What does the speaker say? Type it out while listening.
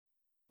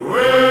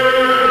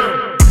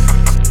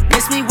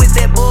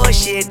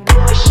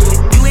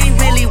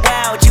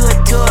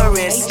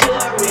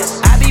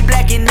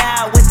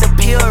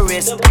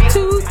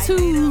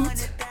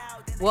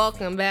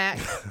Welcome back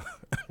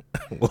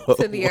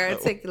to the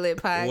Articulate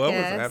Podcast. What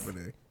was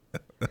happening?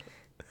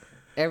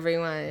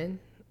 Everyone.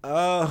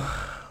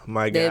 Oh,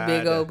 my God. That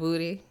big old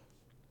booty.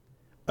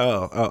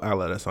 Oh, I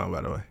love that song,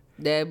 by the way.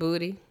 That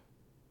booty.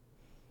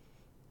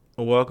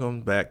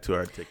 Welcome back to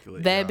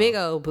Articulate. That y'all. big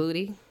old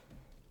booty.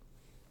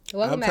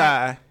 Welcome I'm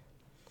back.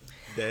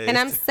 Ty. And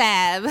I'm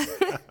Sav.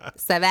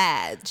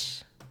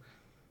 Savage.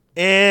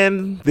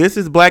 And this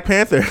is Black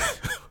Panther.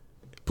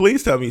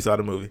 Please tell me you saw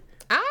the movie.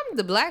 I'm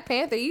the Black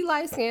Panther. You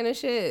light skin and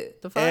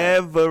shit. The fuck?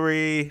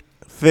 Everything.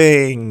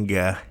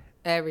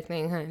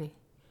 Everything, honey.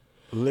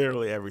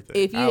 Literally everything.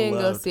 If you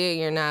didn't go see it,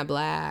 you're not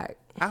black.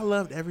 I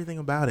loved everything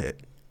about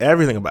it.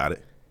 Everything about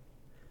it.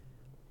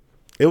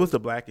 It was the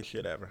blackest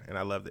shit ever, and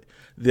I loved it.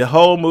 The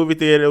whole movie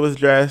theater was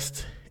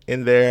dressed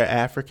in their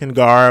African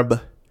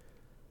garb.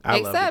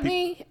 Except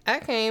me. I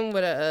came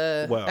with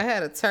I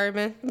had a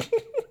turban.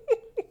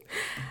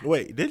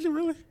 Wait, did you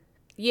really?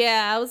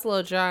 Yeah, I was a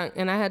little drunk,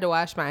 and I had to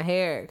wash my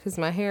hair because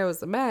my hair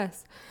was a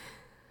mess.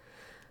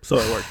 So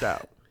it worked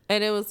out.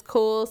 And it was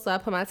cool, so I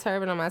put my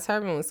turban on. My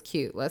turban was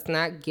cute. Let's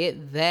not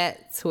get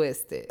that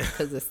twisted,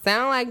 because it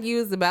sounded like you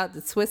was about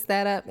to twist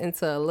that up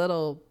into a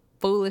little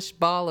foolish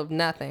ball of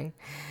nothing.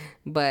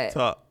 But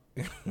Talk.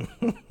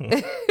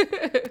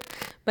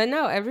 But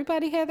no,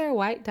 everybody had their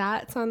white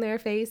dots on their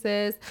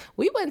faces.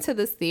 We went to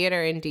this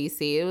theater in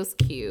DC. It was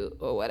cute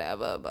or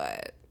whatever,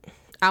 but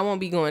I won't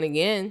be going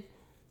again.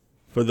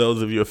 For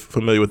those of you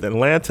familiar with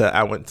Atlanta,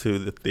 I went to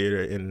the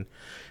theater in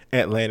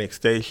Atlantic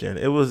Station.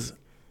 It was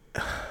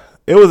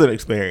an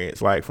experience,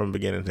 like from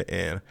beginning to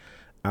end.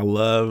 I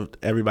loved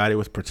everybody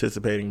was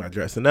participating by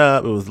dressing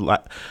up. It was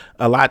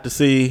a lot to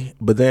see.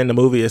 But then the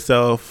movie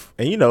itself,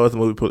 and it's a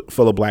movie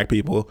full of black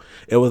people.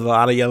 It was a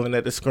lot of yelling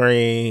at the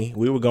screen.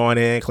 We were going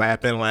in,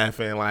 clapping,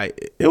 laughing.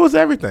 Like, it was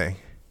everything.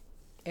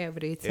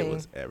 Everything. It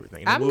was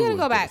everything. I'm going to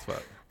go back.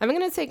 I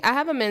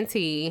have a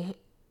mentee,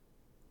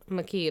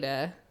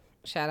 Makita.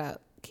 Shout out,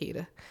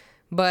 Kita.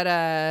 But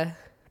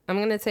I'm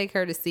going to take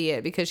her to see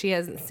it because she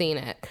hasn't seen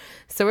it.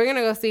 So we're going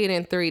to go see it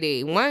in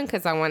 3D. One,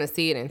 because I want to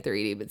see it in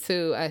 3D. But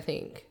two, I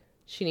think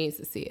she needs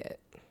to see it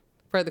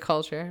for the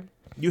culture.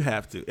 You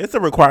have to. It's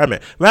a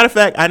requirement. Matter of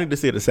fact, I need to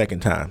see it a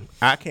second time.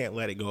 I can't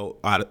let it go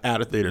out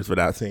of theaters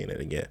without seeing it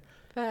again.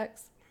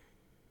 Facts.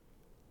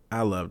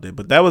 I loved it.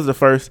 But that was the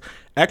first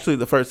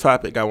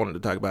topic I wanted to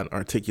talk about in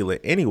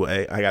Articulate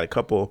anyway. I got a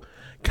couple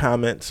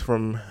comments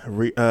from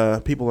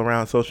people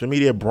around social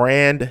media.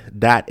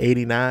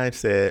 Brand.89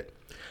 said,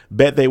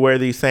 bet they wear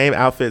these same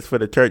outfits for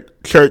the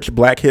church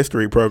Black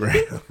History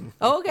program.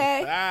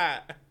 Okay.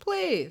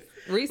 Please.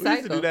 Recycle. We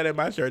used to do that at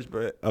my church,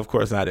 but of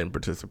course I didn't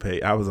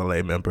participate. I was a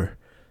lay member.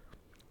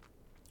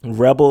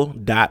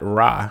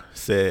 Rebel.ra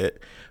said,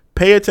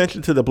 pay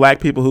attention to the black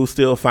people who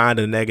still find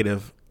a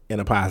negative in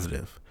a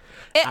positive.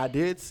 I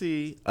did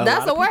see a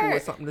lot of people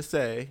with something to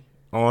say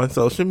on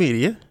social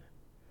media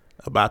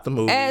about the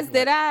movie. As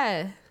did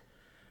I.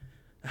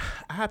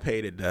 I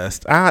paid it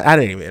dust. I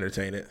didn't even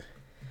entertain it.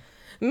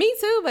 Me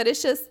too, but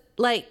it's just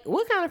like,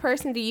 what kind of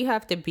person do you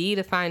have to be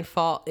to find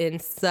fault in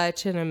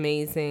such an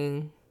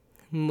amazing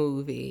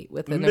movie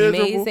with an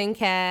amazing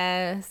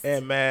cast?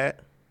 And mad.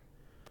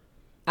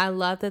 I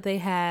love that they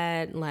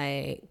had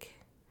like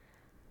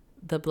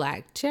the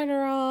black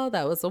general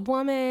that was a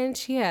woman.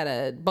 She had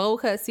a bowl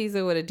cut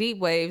Caesar with a deep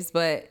waves,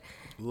 but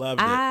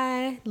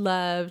I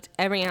loved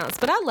every ounce.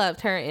 But I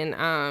loved her in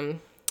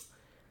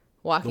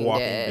Walking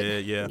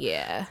Dead.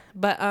 Yeah.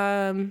 But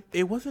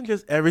it wasn't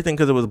just everything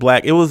because it was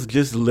black. It was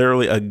just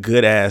literally a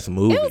good ass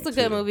movie. It was a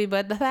good movie,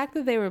 but the fact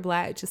that they were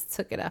black just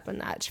took it up a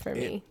notch for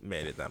me. It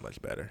made it that much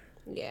better.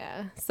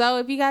 Yeah. So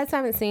if you guys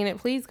haven't seen it,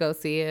 please go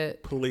see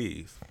it.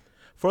 Please.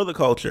 For the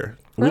culture.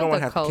 We don't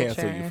want to have to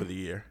cancel you for the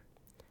year.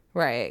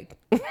 Right.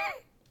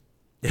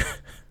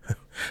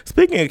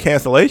 Speaking of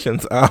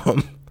cancellations,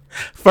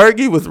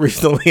 Fergie was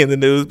recently in the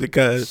news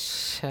because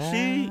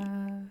she,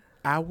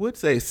 I would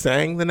say,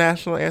 sang the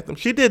national anthem.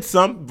 She did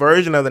some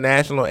version of the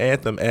national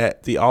anthem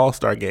at the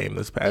All-Star game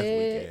this past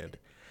weekend.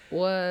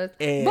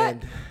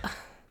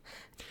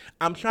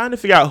 I'm trying to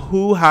figure out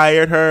who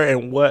hired her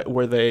and what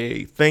were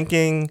they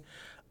thinking.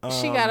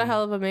 She got a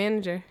hell of a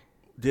manager.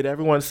 Did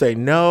everyone say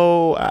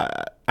no?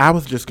 I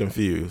was just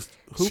confused.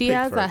 She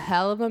has a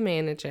hell of a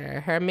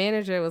manager. Her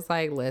manager was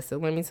like, listen,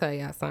 let me tell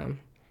y'all something.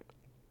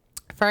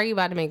 Fergie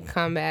about to make a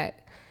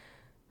comeback.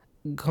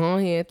 Go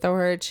ahead, throw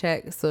her a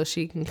check so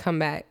she can come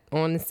back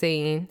on the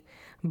scene.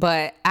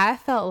 But I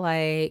felt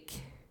like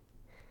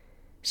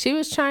she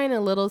was trying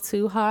a little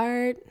too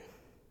hard.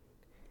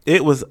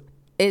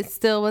 It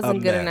still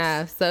wasn't good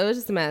enough. So it was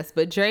just a mess.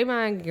 But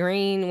Draymond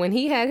Green, when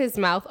he had his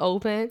mouth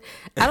open,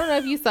 I don't know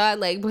if you saw it,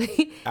 like, but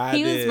he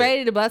was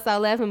ready to bust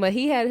out laughing, but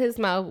he had his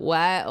mouth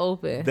wide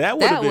open. That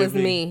was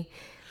me.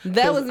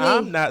 That was me.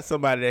 I'm not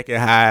somebody that can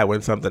hide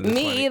when something is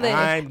funny. Me either.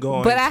 I'm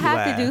going But I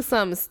have to do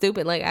something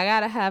stupid. Like, I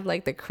got to have,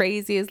 like, the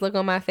craziest look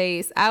on my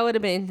face. I would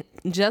have been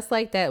just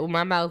like that with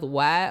my mouth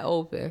wide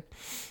open.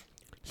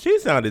 She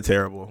sounded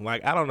terrible.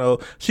 Like, I don't know.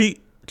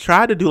 She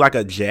tried to do like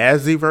a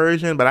jazzy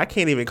version, but I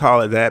can't even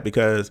call it that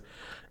because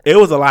It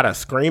was a lot of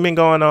screaming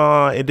going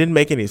on. It didn't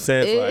make any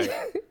sense.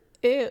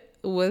 It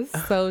was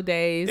so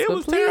dazed. It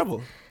was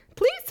terrible.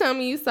 Please tell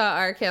me you saw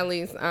R.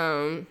 Kelly's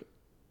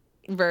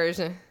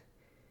version.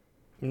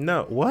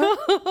 No. What?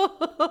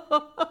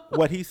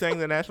 What, he sang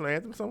the national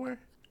anthem somewhere?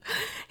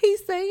 He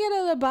sang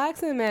it in a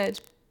boxing match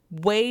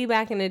way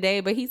back in the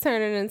day, but he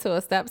turned it into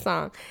a step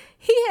song.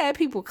 He had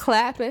people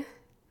clapping.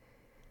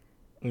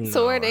 No,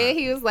 Toward the end,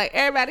 he was like,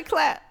 everybody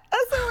clap.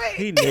 I said, wait.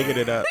 He niggered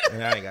it up,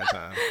 and I ain't got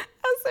time.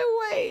 I said,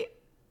 wait.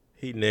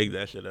 He nigged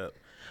that shit up.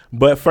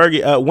 But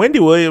Fergie, Wendy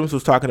Williams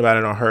was talking about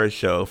it on her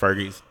show,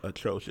 Fergie's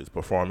atrocious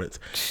performance.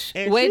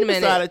 And wait a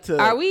minute.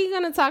 Are we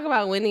going to talk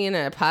about Wendy in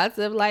a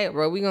positive light,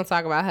 or are we going to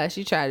talk about how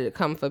she tried to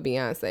come for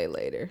Beyonce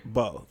later?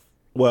 Both.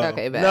 Well,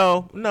 okay,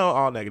 no,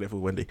 all negative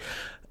with Wendy.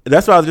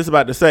 That's what I was just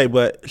about to say.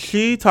 But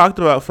she talked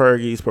about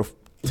Fergie's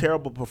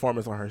terrible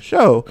performance on her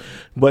show,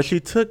 but she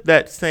took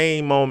that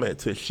same moment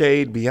to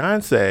shade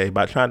Beyonce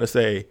by trying to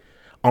say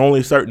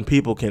only certain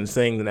people can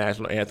sing the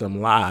national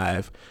anthem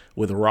live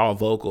with raw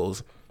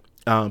vocals.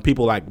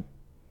 People like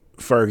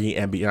Fergie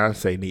and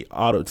Beyonce need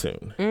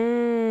auto-tune.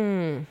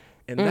 And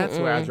that's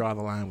where I draw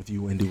the line with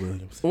you, Wendy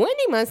Williams.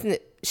 Wendy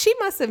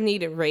must have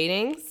needed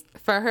ratings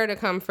for her to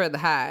come for the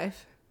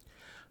Hive.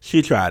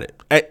 She tried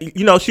it.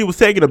 You know, she was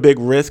taking a big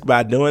risk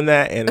by doing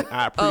that, and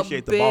I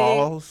appreciate the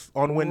balls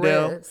on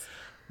Wendell. Risk.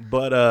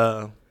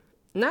 But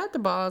not the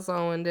balls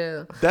on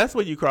Wendell. That's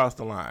where you crossed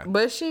the line.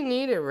 But she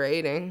needed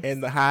ratings.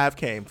 And the Hive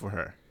came for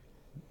her.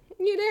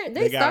 You did.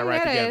 They got it right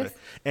together. Ass.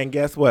 And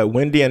guess what?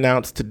 Wendy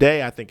announced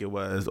today, I think it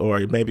was, or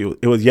maybe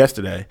it was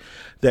yesterday,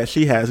 that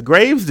she has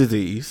Graves'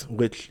 disease,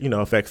 which, you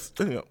know, affects,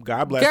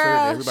 God bless her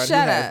and everybody who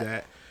has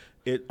that.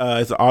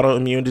 It's an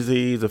autoimmune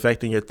disease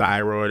affecting your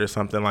thyroid or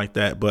something like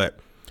that. But,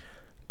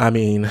 I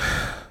mean,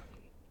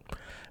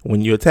 when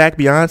you attack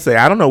Beyonce,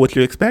 I don't know what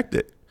you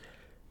expected.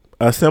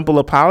 A simple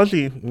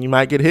apology, you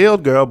might get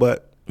healed, girl,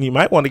 but you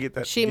might want to get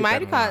that. She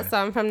might have caught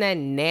something from that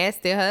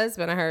nasty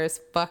husband of hers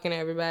fucking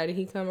everybody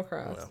he come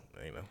across. Well,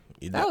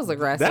 that was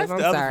aggressive. I'm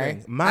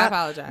sorry. I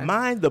apologize.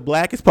 Mind the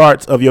blackest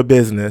parts of your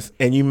business,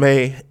 and you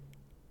may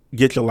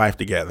get your life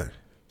together.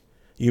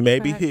 You may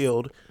be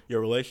healed.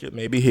 Your relationship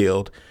may be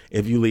healed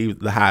if you leave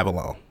the Hive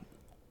alone.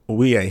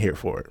 We ain't here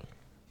for it.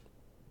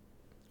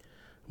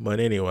 But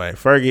anyway,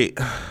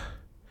 Fergie,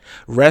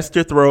 rest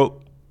your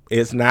throat.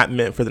 It's not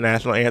meant for the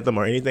national anthem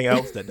or anything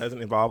else that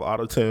doesn't involve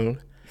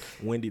auto-tune.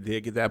 Wendy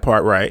did get that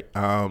part right.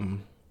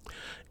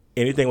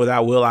 Anything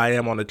without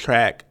will.i.am on the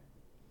track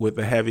with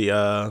the heavy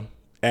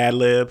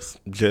ad-libs,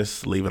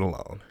 just leave it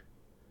alone.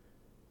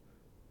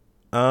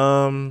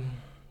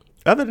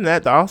 Other than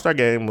that, the All-Star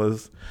game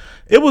was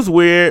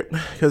weird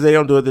because they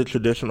don't do it the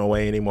traditional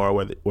way anymore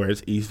where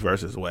it's East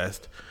versus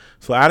West.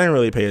 So I didn't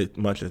really pay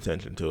much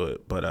attention to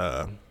it.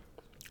 But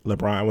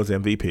LeBron was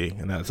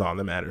MVP, and that's all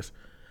that matters.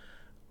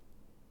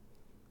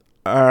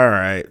 All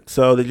right.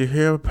 So did you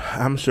hear?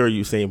 I'm sure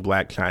you've seen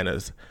Blac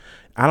Chyna's.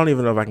 I don't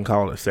even know if I can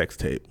call it a sex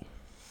tape.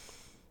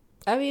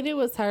 I mean, it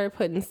was her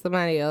putting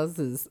somebody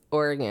else's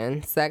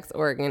sex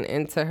organ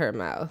into her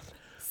mouth.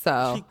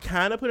 So she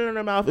kind of put it in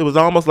her mouth. It was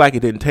almost like it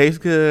didn't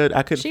taste good.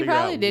 I couldn't. She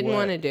probably didn't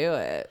want to do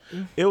it.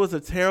 It was a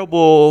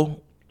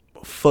terrible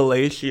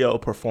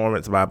fellatio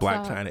performance by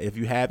Blac Chyna. If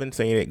you haven't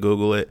seen it,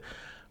 Google it.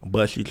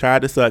 But she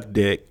tried to suck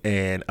dick,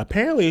 and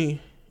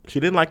apparently she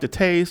didn't like the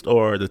taste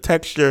or the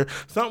texture.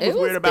 Something was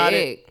weird about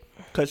it.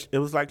 Because it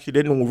was like she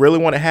didn't really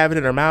want to have it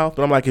in her mouth.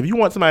 But I'm like, if you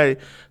want somebody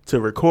to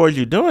record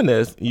you doing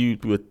this, you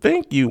would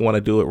think you want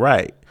to do it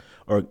right.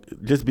 Or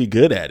just be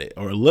good at it.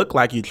 Or look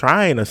like you're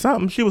trying or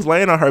something. She was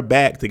laying on her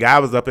back. The guy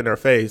was up in her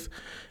face.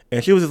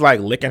 And she was just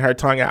like licking her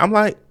tongue out. I'm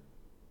like,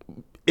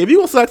 if you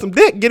want to suck some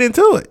dick, get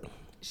into it.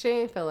 She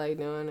ain't feel like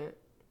doing it.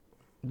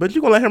 But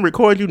you going to let him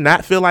record you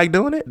not feel like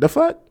doing it? The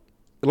fuck?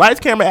 Lights,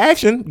 camera,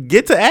 action.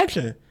 Get to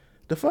action.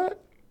 The fuck?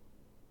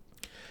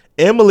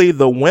 Emily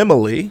the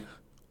Wemily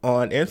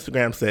on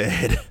Instagram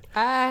said,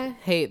 I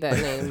hate that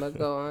name, but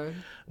go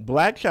on.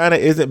 Blac Chyna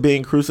isn't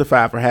being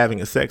crucified for having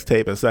a sex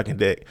tape and sucking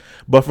dick,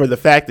 but for the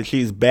fact that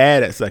she's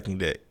bad at sucking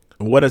dick.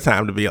 What a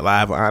time to be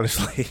alive,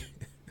 honestly.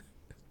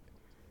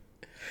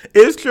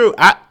 It's true.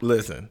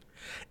 Listen,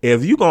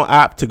 if you gonna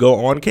opt to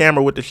go on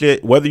camera with the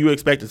shit, whether you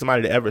expected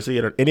somebody to ever see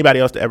it or anybody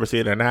else to ever see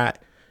it or not,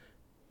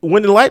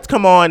 when the lights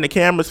come on, the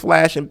camera's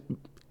flashing,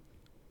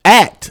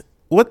 act.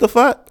 What the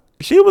fuck?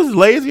 She was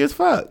lazy as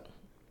fuck.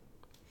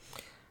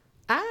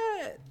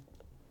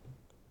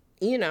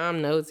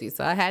 I'm nosy,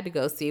 so I had to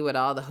go see what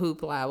all the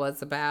hoopla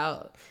was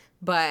about.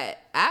 But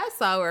I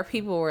saw where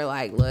people were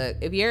like, look,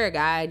 if you're a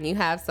guy and you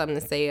have something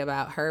to say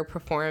about her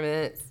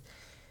performance,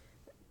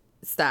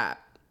 stop.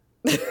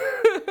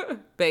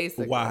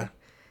 Basically. Why?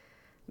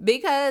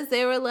 Because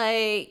they were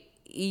like,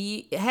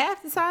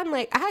 half the time,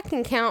 like, I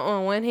can count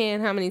on one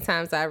hand how many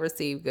times I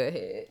received good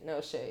head.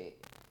 No shade.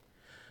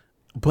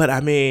 But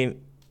I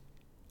mean,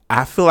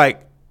 I feel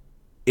like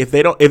if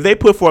they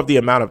put forth the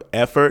amount of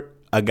effort,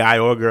 a guy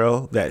or a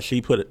girl, that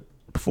she put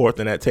forth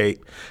in that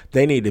tape,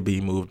 they need to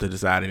be moved to the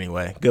side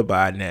anyway.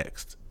 Goodbye,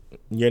 next.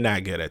 You're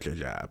not good at your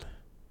job.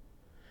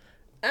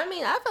 I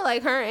mean, I feel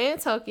like her and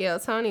Tokyo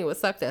Tony would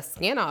suck the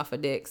skin off a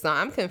dick, so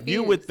I'm confused.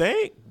 You would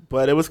think,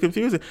 but it was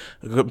confusing.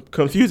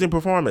 Confusing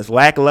performance,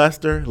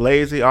 lackluster,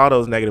 lazy, all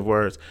those negative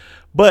words.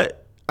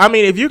 But I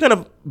mean, if you're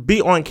gonna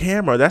be on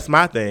camera, that's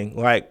my thing.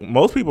 Like,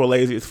 most people are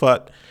lazy as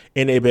fuck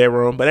in their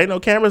bedroom, but ain't no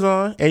cameras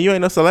on, and you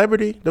ain't no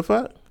celebrity. The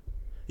fuck?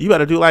 You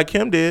better do like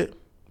Kim did,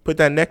 put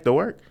that neck to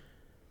work.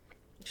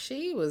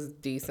 She was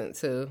decent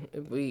too,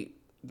 if we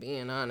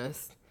being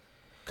honest.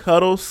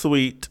 Cuddle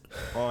Sweet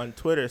on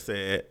Twitter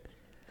said,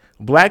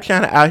 Blac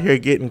Chyna out here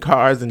getting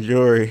cars and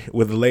jewelry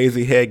with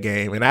lazy head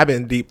game, and I've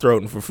been deep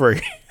throating for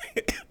free.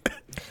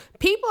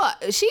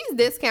 She's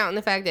discounting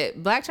the fact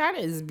that Blac Chyna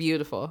is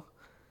beautiful.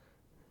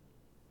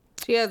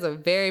 She has a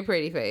very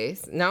pretty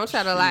face. Don't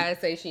try to lie and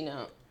say she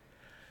don't.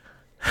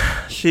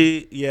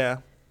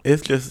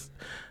 It's just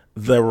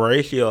the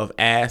ratio of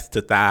ass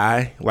to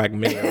thigh, like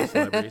many other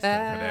celebrities.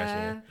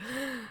 Kardashian.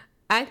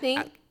 I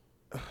think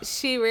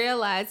she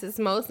realizes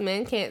most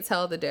men can't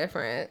tell the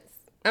difference.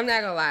 I'm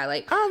not gonna lie,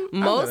 like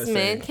most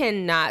men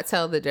cannot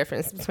tell the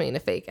difference between a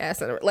fake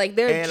ass and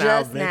they're just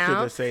I'll venture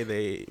to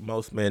say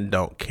most men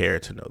don't care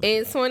to know.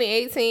 In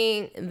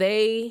 2018,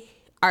 they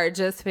are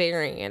just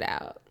figuring it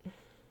out.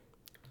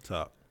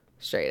 Talk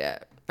straight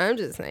up. I'm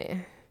just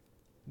saying.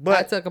 But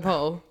I took a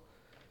poll.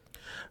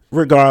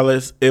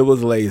 Regardless, it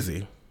was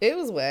lazy. It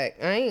was whack.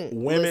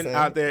 Women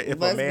out there, if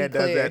a man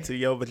does that to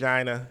your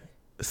vagina,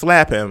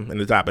 slap him in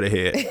the top of the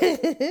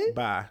head.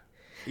 Bye.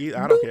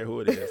 I don't care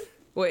who it is.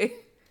 Wait.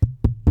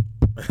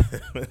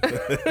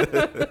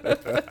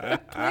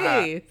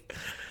 Please.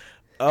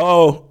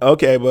 Oh,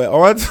 okay, but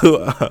on to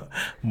a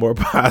more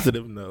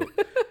positive note.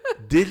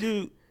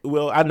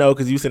 I know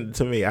because you sent it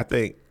to me, I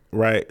think,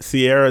 right?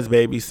 Sierra's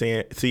baby,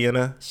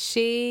 Sienna.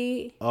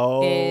 She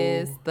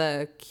is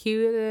the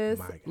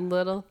cutest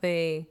little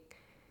thing.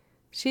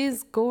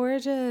 She's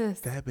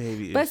gorgeous. That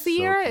baby is But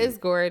Sierra so cute. is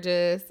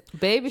gorgeous.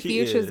 Baby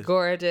Future's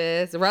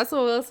gorgeous.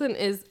 Russell Wilson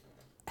is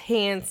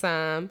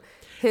handsome.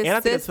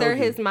 His sister,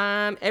 his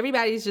mom,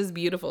 everybody's just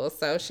beautiful.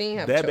 So she ain't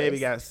have a choice. That baby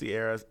got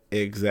Sierra's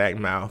exact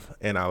mouth,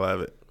 and I love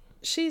it.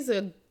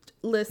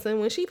 Listen,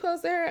 when she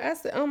posted her, I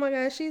said, oh my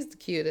God, she's the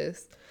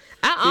cutest.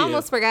 I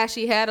almost forgot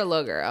she had a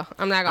little girl.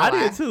 I'm not gonna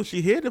lie. I did too.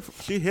 She hit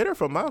her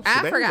for months.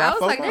 I forgot. I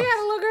was like, they got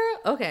a little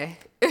girl? Okay.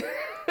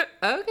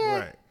 Okay.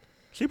 Right.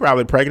 She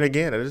probably pregnant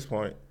again at this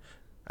point.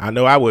 I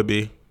know I would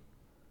be.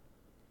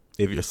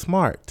 If you're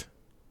smart.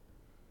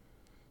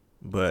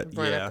 But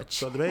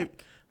so the baby,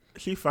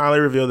 she finally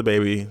revealed the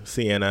baby,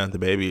 Sienna. The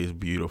baby is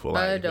beautiful.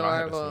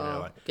 Adorable.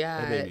 God.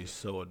 That baby is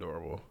so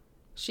adorable.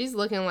 She's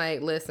looking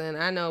like, listen,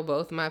 I know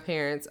both my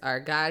parents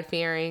are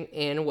God-fearing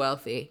and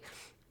wealthy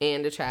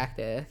and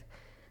attractive.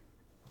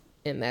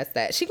 And that's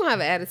that. She gonna have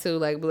an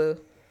attitude like Blue.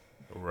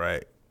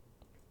 Right.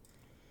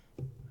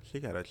 She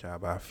got a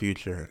child by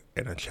Future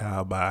and a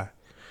child by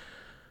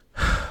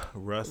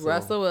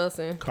Russell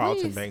Wilson.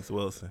 Carlton Banks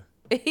Wilson.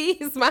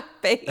 He's my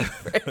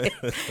favorite.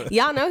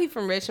 Y'all know he's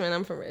from Richmond.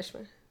 I'm from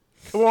Richmond.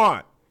 Come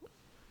on.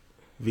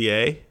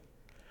 VA.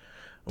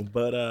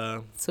 But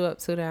 2 up,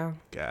 2 down.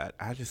 God,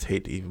 I just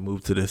hate to even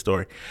move to this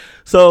story.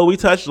 So we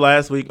touched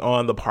last week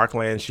on the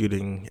Parkland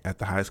shooting at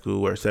the high school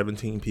where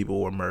 17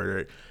 people were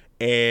murdered.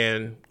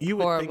 And you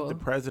would think the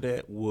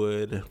president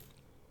would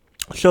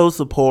show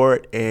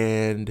support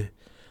and,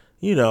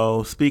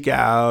 speak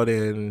out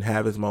and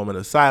have his moment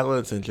of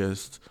silence and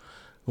just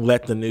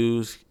let the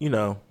news,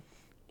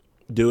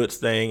 do its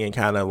thing and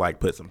kind of like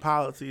put some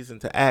policies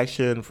into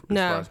action as far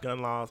as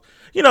gun laws.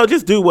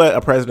 Just do what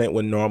a president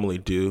would normally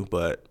do,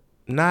 but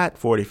not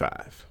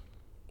 45.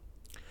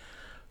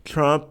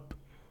 Trump,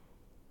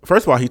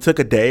 first of all, he took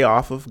a day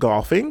off of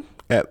golfing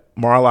at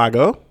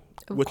Mar-a-Lago,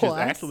 which is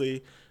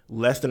actually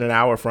less than an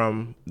hour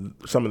from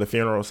some of the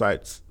funeral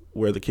sites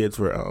where the kids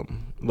were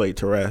laid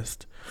to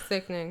rest.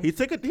 Sickening. He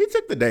took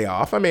the day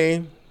off. I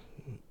mean,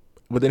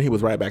 but then he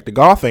was right back to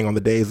golfing on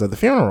the days of the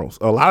funerals,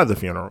 a lot of the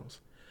funerals.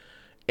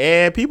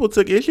 And people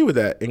took issue with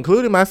that,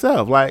 including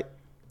myself. Like,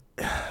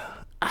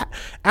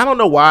 I don't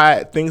know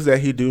why things that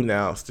he do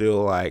now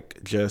still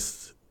like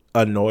just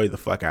annoy the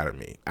fuck out of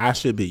me. I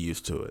should be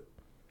used to it.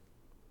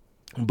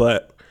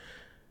 But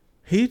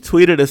he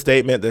tweeted a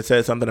statement that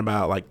said something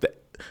about like the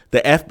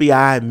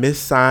FBI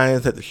missed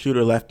signs that the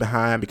shooter left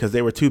behind because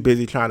they were too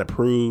busy trying to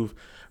prove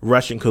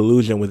Russian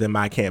collusion within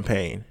my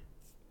campaign.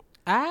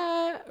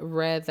 I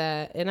read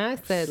that and I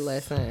said,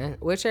 listen,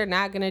 what you're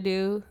not going to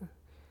do,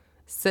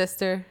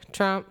 Sister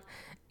Trump,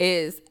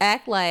 is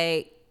act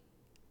like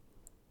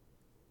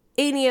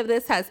any of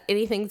this has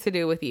anything to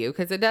do with you,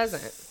 because it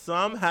doesn't.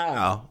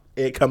 Somehow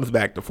it comes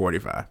back to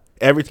 45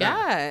 every time.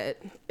 God,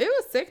 it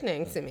was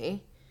sickening to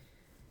me.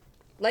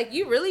 Like,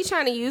 you really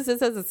trying to use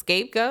this as a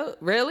scapegoat?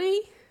 Really?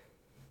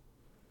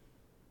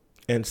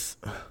 And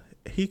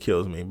he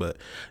kills me, but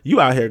you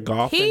out here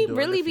golfing. He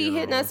really be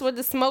hitting us with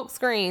the smoke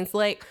screens.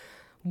 Like,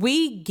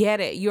 we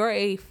get it. You're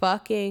a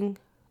fucking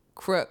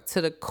crook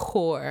to the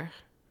core.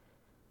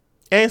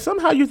 And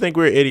somehow you think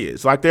we're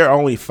idiots. Like, there are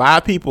only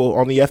 5 people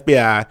on the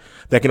FBI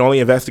that can only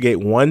investigate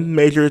one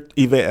major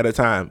event at a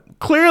time.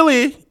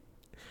 Clearly,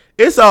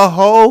 it's a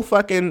whole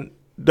fucking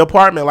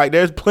department. Like,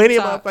 there's plenty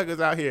of motherfuckers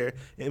out here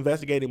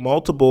investigating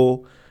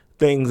multiple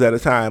things at a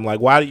time. Like,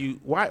 why are you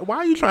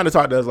trying to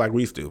talk to us like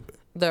we stupid?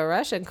 The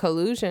Russian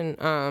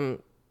collusion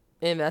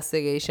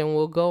investigation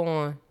will go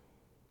on.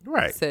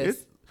 Right.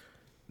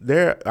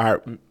 There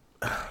are.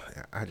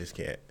 I just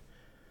can't.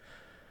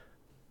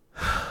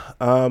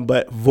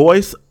 But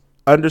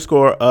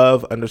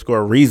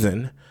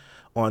voice_of_reason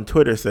on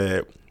Twitter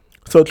said,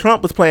 so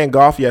Trump was playing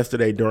golf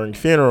yesterday during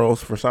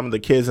funerals for some of the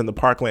kids in the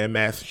Parkland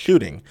mass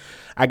shooting.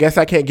 I guess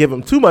I can't give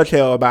him too much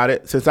hell about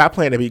it since I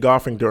plan to be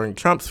golfing during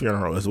Trump's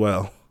funeral as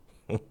well.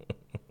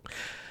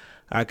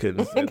 I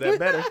couldn't say that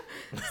better.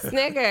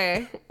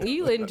 Snigger,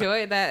 you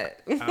enjoyed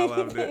that. I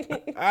loved it.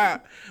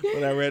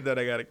 When I read that,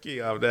 I got a key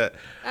off that.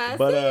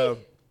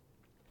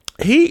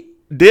 He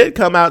did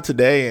come out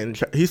today and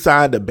he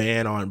signed a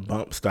ban on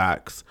bump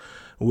stocks,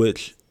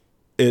 which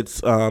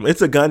it's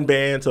a gun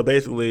ban. So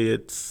basically,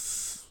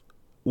 it's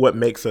what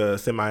makes a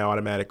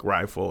semi-automatic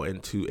rifle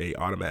into a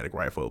automatic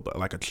rifle, but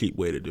like a cheap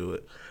way to do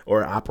it,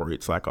 or it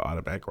operates like an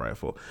automatic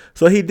rifle.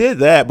 So he did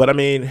that, but I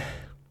mean,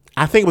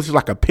 I think it was just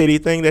like a pity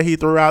thing that he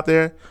threw out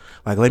there.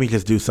 Like, let me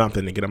just do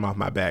something to get him off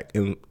my back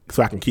and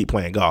so I can keep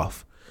playing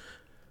golf.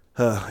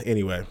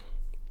 Anyway,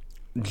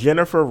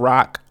 Jennifer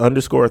Rock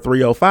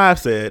 _305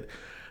 said,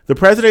 the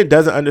president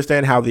doesn't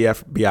understand how the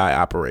FBI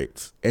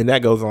operates. And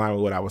that goes along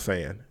with what I was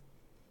saying.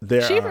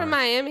 She from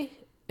Miami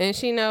and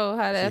she know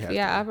how the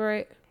FBI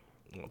operate.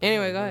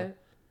 Anyway, go ahead.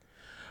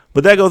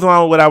 But that goes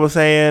along with what I was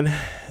saying.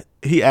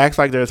 He acts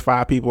like there's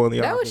 5 people in the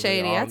office. That was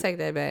shady. I take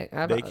that back.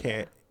 They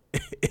can't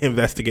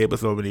investigate but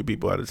so many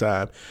people at a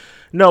time.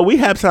 No, we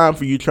have time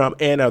for you, Trump,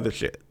 and other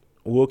shit.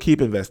 We'll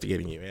keep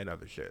investigating you and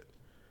other shit.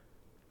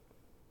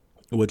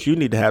 What you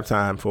need to have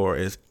time for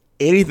is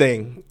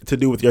anything to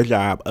do with your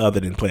job other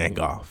than playing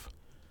golf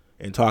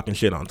and talking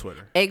shit on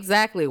Twitter.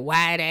 Exactly,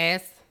 white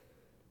ass.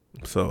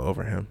 So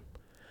over him.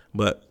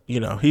 But, you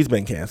know, he's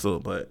been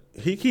canceled, but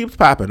he keeps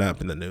popping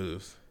up in the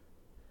news.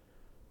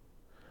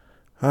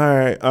 All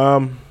right.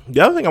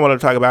 The other thing I want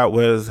to talk about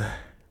was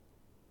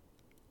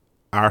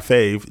our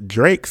fave,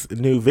 Drake's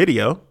new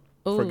video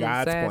for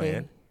God's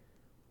Plan.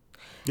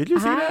 Did you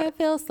see that? I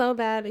feel so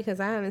bad because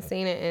I haven't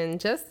seen it. And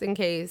just in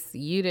case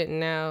you didn't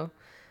know,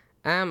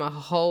 I'm a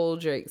whole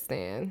Drake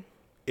stan.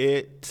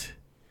 It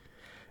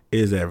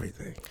is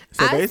everything.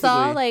 So I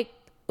saw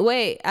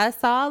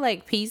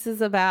like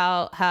pieces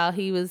about how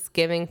he was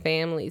giving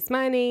families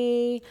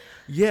money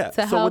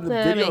to help them,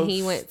 and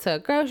he went to a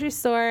grocery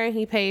store and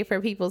he paid for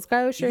people's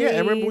groceries. Yeah, I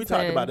remember we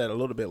talked about that a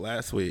little bit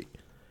last week.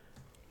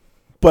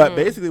 But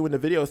basically, when the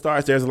video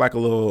starts, there's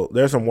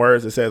some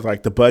words that says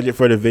like the budget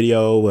for the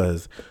video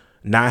was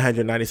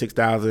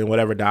 $996,000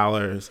 whatever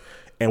dollars,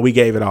 and we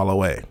gave it all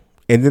away.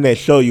 And then they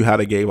show you how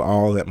they gave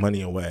all that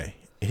money away.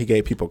 He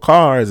gave people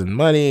cars and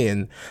money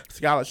and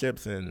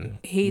scholarships and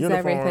he's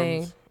uniforms.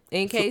 Everything.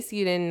 In case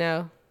you didn't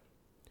know,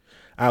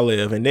 I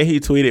live. And then he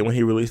tweeted when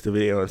he released the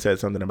video and said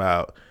something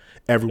about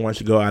everyone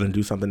should go out and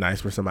do something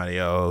nice for somebody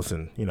else,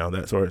 and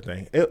that sort of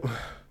thing.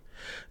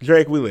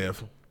 Drake, we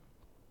live.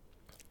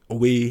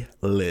 We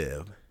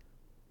live.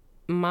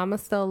 Mama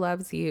still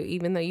loves you,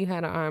 even though you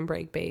had an arm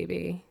break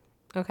baby.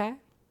 Okay?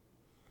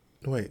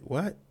 Wait,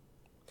 what?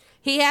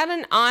 He had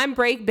an arm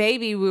break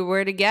baby. We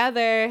were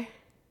together.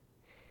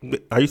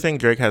 Are you saying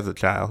Drake has a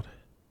child?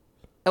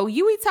 Oh,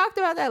 we talked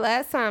about that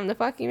last time. The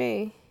fuck you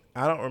mean?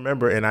 I don't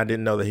remember, and I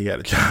didn't know that he had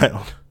a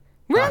child.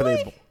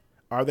 Really?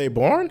 Are they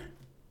born?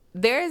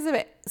 There's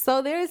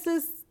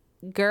this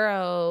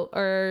girl,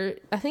 or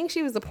I think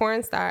she was a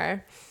porn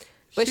star.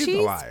 But she's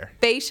a liar.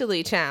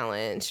 Facially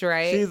challenged,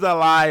 right? She's a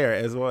liar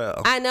as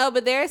well. I know,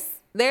 but there's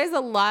a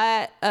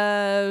lot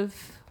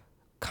of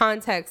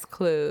context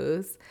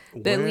clues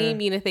that lead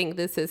me to think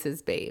this is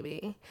his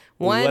baby.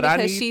 One,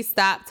 because she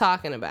stopped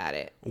talking about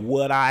it.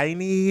 What I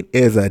need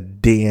is a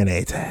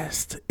DNA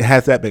test.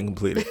 Has that been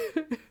completed?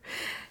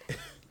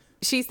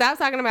 She stopped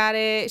talking about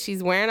it.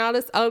 She's wearing all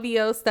this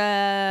OVO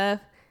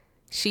stuff.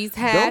 She's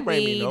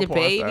happy. The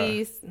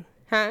babies.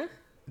 Huh?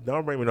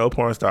 Don't bring me no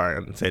porn star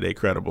and say they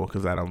credible,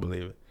 because I don't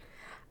believe it.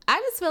 I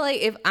just feel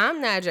like if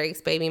I'm not Drake's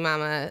baby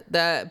mama,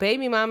 the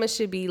baby mama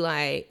should be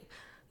like,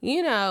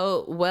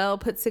 well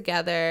put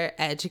together,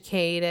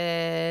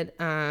 educated.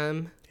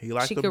 He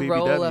likes the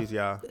BBWs,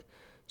 y'all.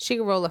 She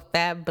could roll a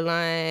fat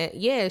blunt.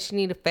 Yeah, she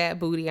need a fat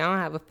booty. I don't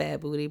have a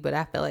fat booty, but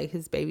I feel like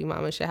his baby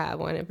mama should have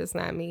one if it's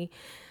not me.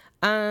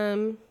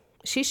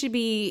 She should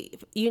be,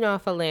 a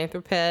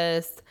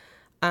philanthropist.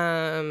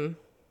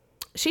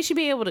 She should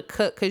be able to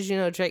cook because,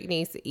 Drake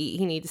needs to eat.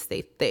 He needs to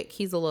stay thick.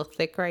 He's a little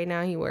thick right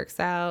now. He works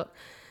out.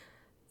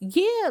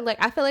 Yeah,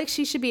 I feel like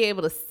she should be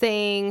able to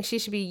sing. She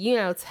should be,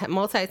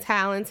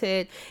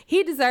 multi-talented.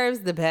 He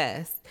deserves the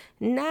best.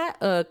 Not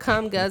a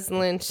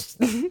cum-guzzling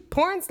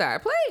porn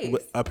star, please.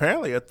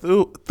 Apparently, a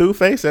through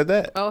face said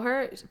that. Oh,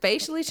 her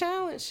facially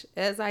challenged,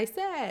 as I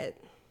said.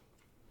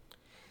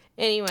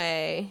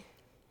 Anyway.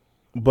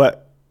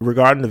 But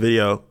regarding the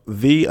video,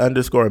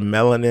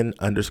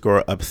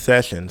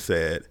 the_melanin_obsession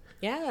said,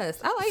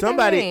 yes, I like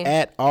somebody that name.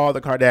 at all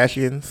the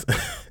Kardashians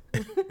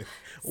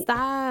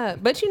Stop.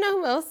 But you know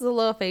who else is a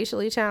little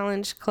facially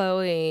challenged?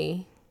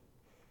 Chloe.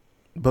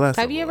 Bless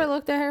Have you ever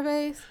looked at her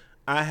face?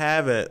 I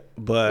haven't,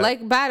 but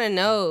like by the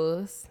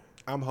nose.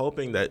 I'm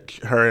hoping that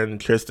her and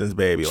Tristan's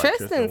baby,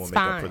 Tristan will make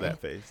fine. up for that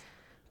face.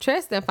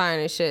 Tristan fine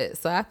as shit,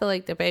 so I feel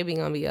like the baby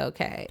gonna be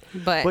okay.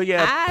 But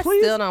yeah, I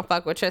still don't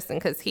fuck with Tristan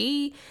because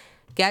he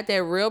got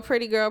that real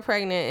pretty girl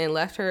pregnant and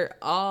left her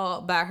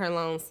all by her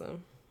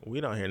lonesome.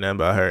 We don't hear nothing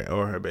about her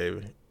or her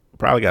baby.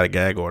 Probably got a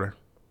gag order.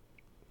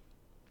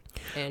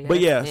 But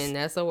yes, and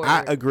that's a word.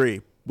 I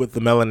agree with the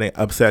melanin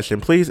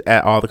obsession. Please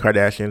add all the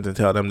Kardashians and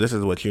tell them this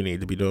is what you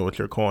need to be doing with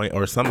your coin,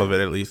 or some of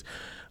it at least.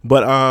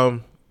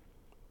 But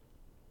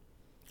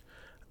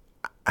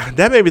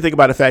that made me think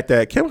about the fact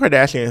that Kim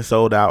Kardashian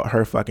sold out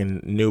her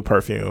fucking new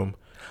perfume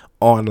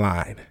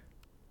online.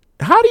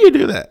 How do you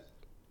do that?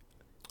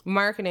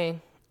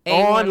 Marketing.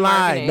 Online.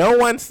 Marketing. No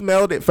one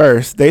smelled it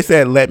first. They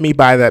said, let me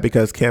buy that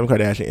because Kim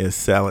Kardashian is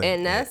selling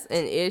and that's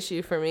an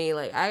issue for me.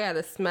 Like, I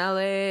gotta smell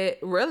it.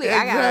 Really,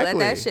 exactly. I gotta let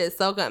that shit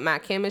soak up my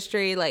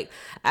chemistry. Like,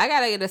 I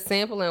gotta get a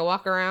sample and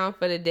walk around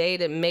for the day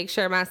to make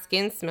sure my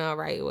skin smell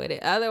right with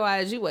it.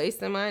 Otherwise, you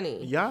wasting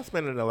money. Y'all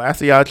spending the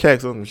last of y'all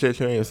checks on some shit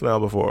you ain't even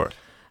smelled before.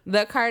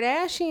 The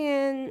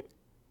Kardashian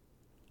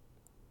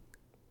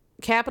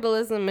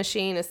capitalism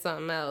machine is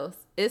something else.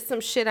 It's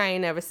some shit I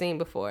ain't never seen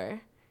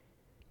before.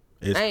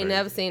 I ain't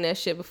never seen that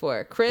shit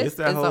before. Kris is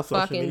a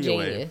fucking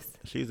genius. Wave.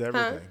 She's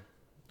everything. Huh?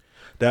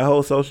 That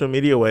whole social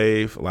media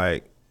wave,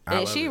 like.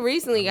 And she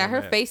recently got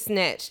her face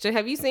snatched.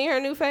 Have you seen her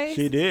new face?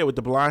 She did. With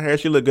the blonde hair,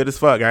 she looked good as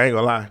fuck. I ain't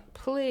gonna lie.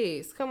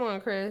 Please, come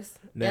on, Kris.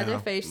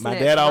 Now, my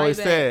dad always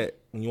said,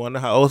 you want to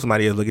know how old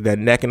somebody is, look at that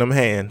neck and them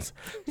hands.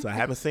 So I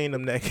haven't seen that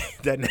neck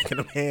and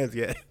them hands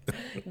yet.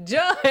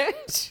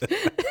 George.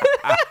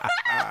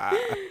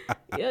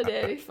 Your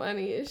daddy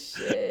funny as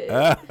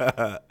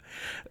shit.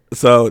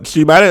 So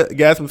she might have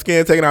got some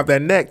skin taken off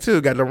that neck too,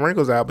 got the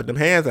wrinkles out, but them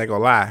hands ain't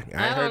gonna lie.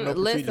 I ain't heard no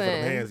procedure for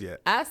them hands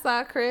yet. I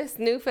saw Kris'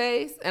 new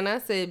face and I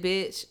said,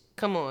 bitch,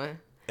 come on.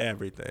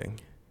 Everything.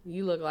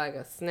 You look like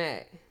a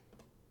snack.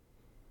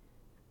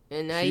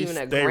 And not even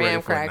a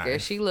graham cracker.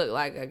 She looked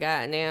like a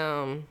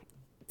goddamn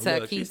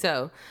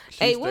taquito.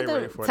 Hey, what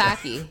the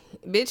Taki?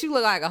 Bitch, you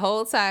look like a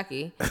whole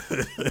Taki.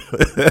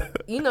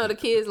 You know the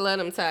kids love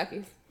them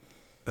Takis.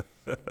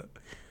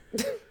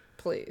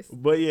 Please.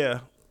 But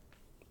yeah,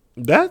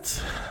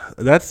 that's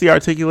the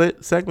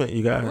articulate segment,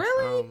 you guys.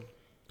 Really?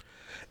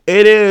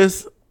 It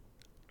is.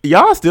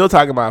 Y'all still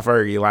talking about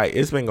Fergie. Like,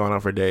 it's been going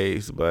on for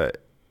days.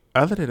 But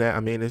other than that, I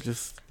mean, it's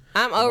just.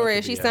 I'm over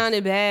it. She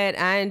sounded bad.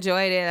 I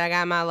enjoyed it. I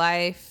got my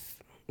life.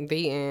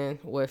 The end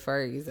with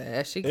Fergie's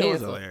ass. She canceled. It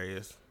was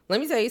hilarious.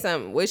 Let me tell you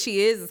something. What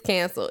she is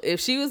canceled. If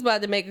she was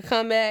about to make a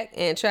comeback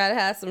and try to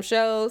have some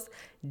shows,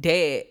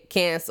 dead,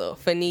 cancel,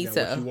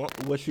 finito.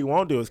 What she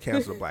won't do is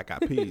cancel the Black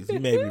Eyed Peas.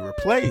 You may be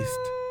replaced,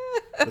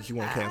 but you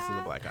won't cancel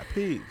the Black Eyed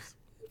Peas.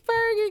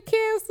 Fergie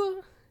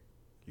cancel.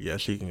 Yeah,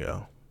 she can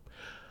go.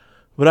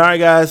 But all right,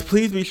 guys,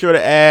 please be sure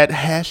to add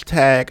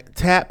hashtag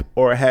TAP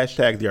or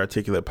hashtag The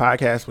Articulate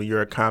Podcast when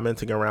you're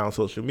commenting around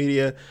social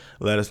media.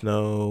 Let us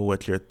know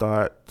what your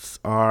thoughts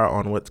are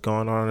on what's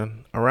going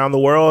on around the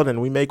world,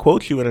 and we may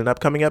quote you in an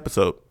upcoming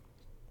episode.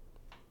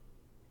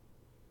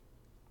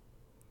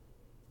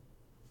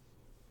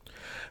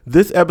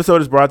 This episode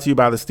is brought to you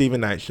by The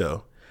Steven Knight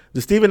Show.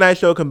 The Steven Knight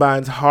Show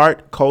combines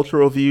heart,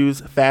 cultural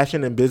views,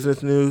 fashion, and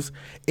business news,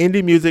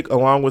 indie music,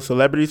 along with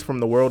celebrities from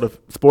the world of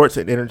sports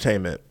and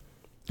entertainment.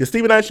 The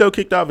Steven Knight Show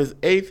kicked off its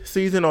 8th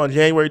season on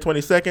January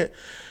 22nd.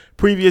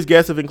 Previous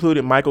guests have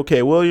included Michael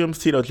K. Williams,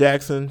 Tito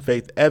Jackson,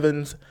 Faith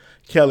Evans,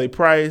 Kelly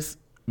Price,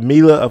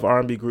 Mila of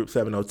R&B Group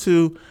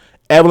 702,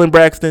 Evelyn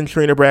Braxton,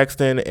 Trina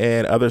Braxton,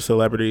 and other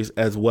celebrities,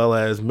 as well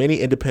as many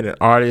independent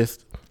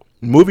artists,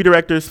 movie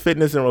directors,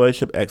 fitness, and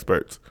relationship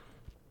experts.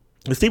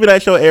 The Steven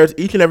Knight Show airs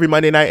each and every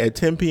Monday night at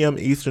 10 p.m.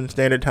 Eastern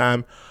Standard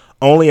Time,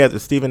 only at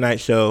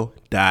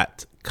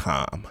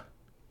thestephenknightshow.com.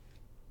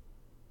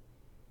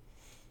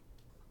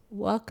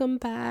 Welcome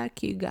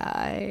back, you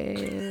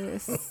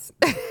guys.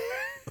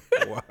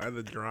 Why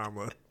the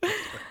drama?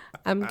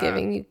 I'm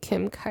giving you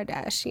Kim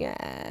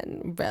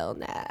Kardashian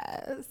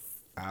realness.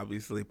 I'll be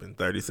sleeping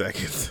 30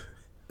 seconds.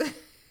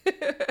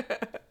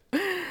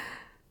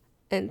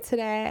 And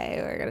today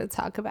we're going to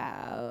talk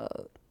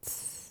about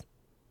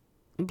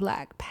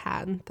Black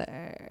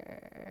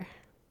Panther.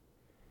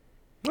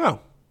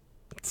 Oh,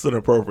 it's an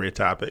appropriate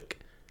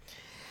topic.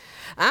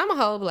 I'm a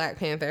whole Black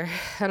Panther.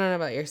 I don't know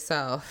about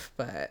yourself,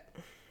 but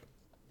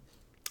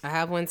I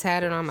have one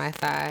tatted on my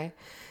thigh.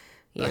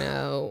 You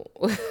know.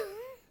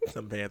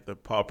 Some Panther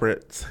paw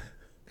prints.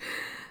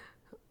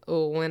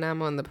 When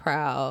I'm on the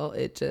prowl,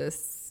 it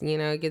just,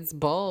 it gets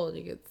bold.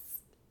 It gets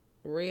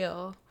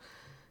real.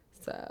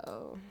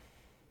 So.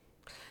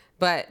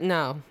 But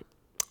no.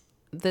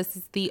 This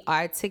is the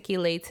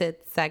articulated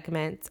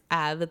segment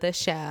of the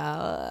show.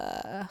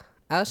 I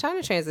was trying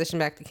to transition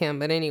back to Kim,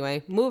 but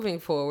anyway, moving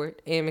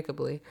forward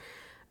amicably.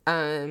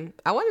 I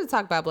wanted to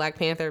talk about Black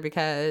Panther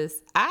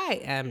because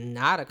I am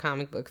not a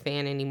comic book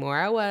fan anymore.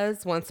 I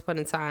was once upon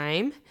a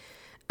time.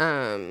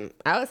 I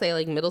would say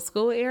like middle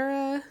school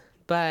era,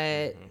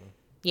 but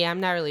yeah, I'm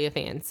not really a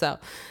fan. So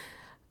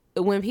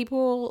when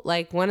people,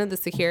 like, one of the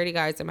security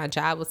guards at my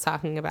job was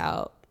talking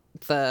about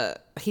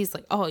he's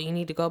like, oh, you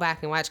need to go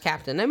back and watch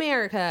Captain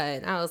America.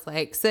 And I was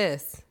like,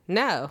 sis,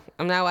 no,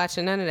 I'm not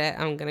watching none of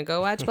that. I'm going to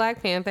go watch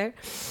Black Panther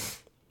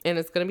and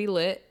it's going to be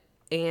lit.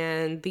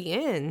 And the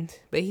end.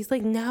 But he's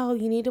like, no,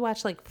 you need to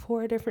watch like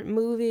 4 different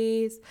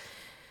movies.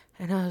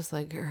 And I was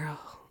like, girl,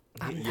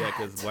 yeah,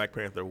 because Black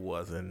Panther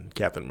was in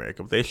Captain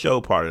America. But they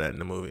showed part of that in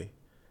the movie.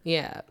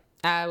 Yeah,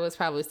 I was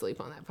probably asleep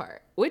on that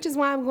part, which is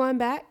why I'm going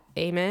back.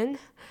 Amen.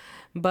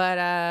 But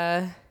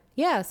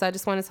yeah, so I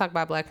just want to talk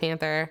about Black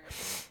Panther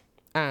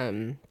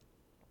in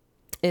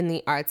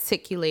the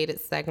articulated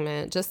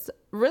segment. Just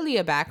really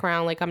a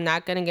background. Like, I'm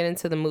not going to get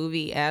into the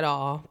movie at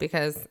all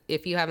because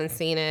if you haven't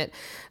seen it,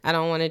 I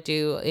don't want to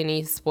do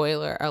any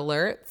spoiler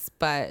alerts,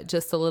 but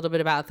just a little bit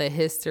about the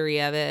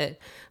history of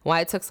it, why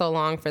it took so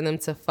long for them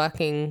to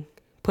fucking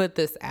put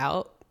this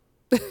out,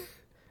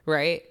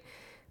 right?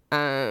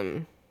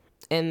 And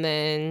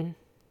then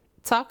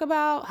talk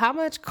about how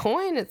much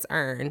coin it's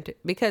earned,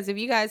 because if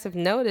you guys have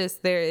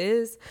noticed, there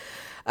is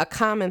a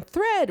common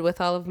thread with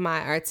all of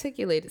my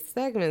articulated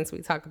segments. We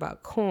talk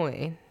about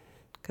coin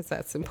because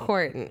that's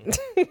important.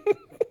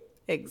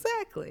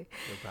 Exactly.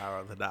 The power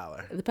of the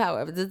dollar. The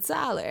power of the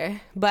dollar.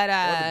 But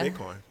or the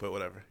Bitcoin, but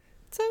whatever.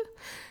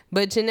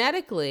 But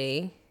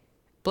genetically,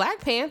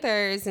 Black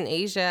Panthers in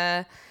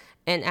Asia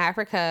and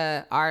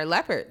Africa are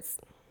leopards.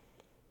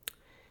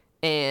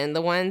 And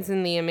the ones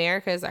in the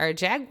Americas are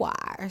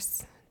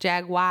jaguars.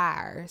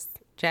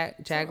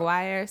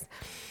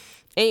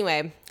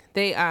 Anyway,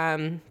 they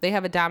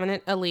have a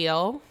dominant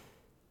allele,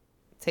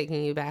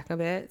 taking you back a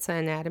bit to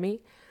anatomy,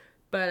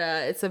 but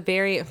it's a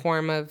variant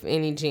form of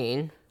any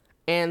gene.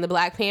 And the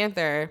Black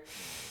Panther,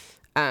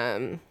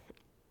 it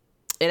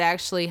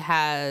actually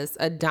has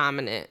a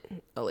dominant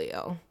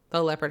allele.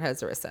 The leopard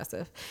has a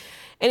recessive.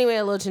 Anyway,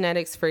 a little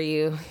genetics for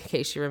you, in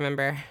case you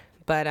remember.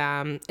 But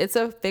it's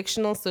a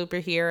fictional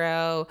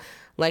superhero.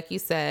 Like you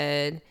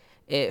said,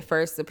 it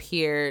first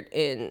appeared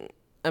in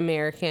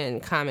American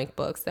comic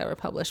books that were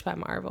published by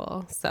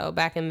Marvel. So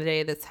back in the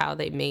day, that's how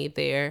they made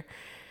their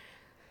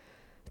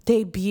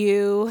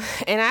debut.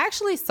 And I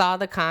actually saw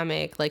the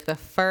comic, like the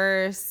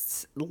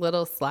first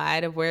little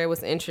slide of where it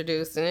was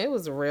introduced, and it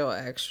was real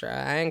extra.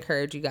 I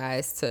encourage you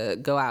guys to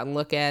go out and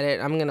look at it.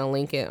 I'm going to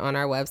link it on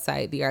our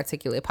website,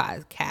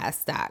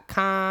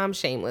 thearticulatepodcast.com.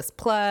 Shameless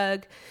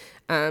plug.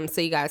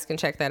 So you guys can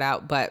check that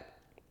out. But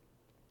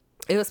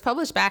it was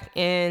published back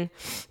in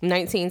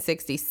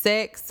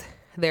 1966.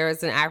 There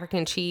was an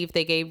African chief.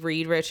 They gave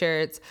Reed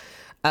Richards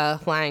a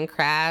flying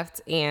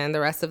craft and the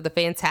rest of the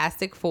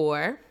Fantastic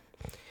Four.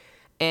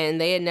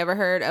 And they had never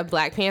heard of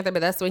Black Panther,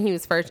 but that's when he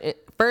was first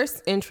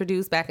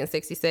introduced back in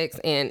 66.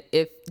 And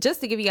if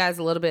just to give you guys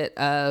a little bit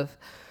of,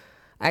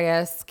 I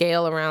guess,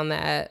 scale around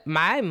that,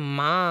 my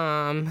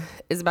mom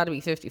is about to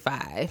be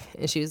 55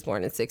 and she was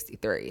born in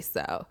 63.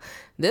 So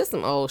this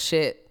some old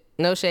shit.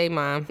 No shade,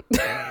 Mom.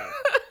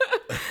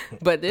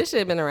 But this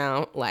shit been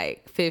around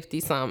like 50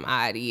 some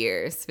odd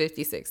years,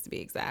 56 to be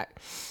exact.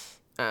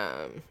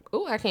 I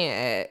can't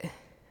add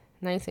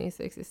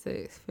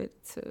 1966,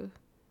 52,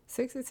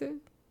 62.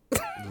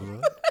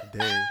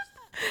 Days.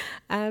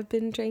 I've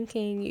been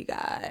drinking, you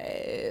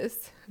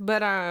guys.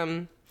 But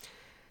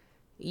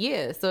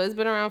yeah, so it's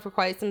been around for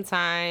quite some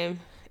time,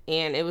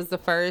 and it was the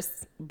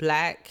first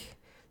Black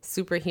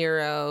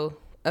superhero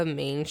of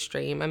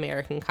mainstream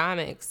American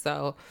comics.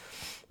 So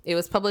it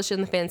was published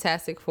in the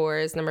Fantastic Four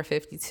as number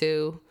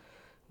 52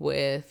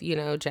 with,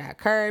 Jack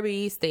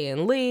Kirby,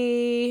 Stan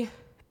Lee,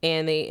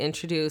 and they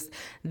introduced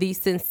the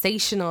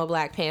sensational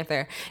Black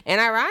Panther.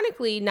 And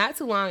ironically, not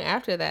too long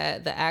after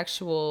that, the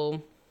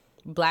actual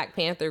Black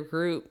Panther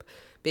group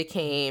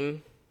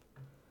became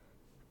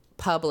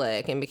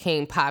public and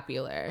became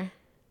popular.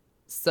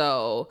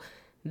 So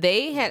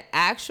they had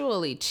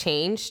actually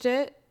changed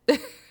it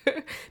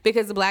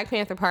because the Black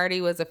Panther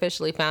Party was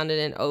officially founded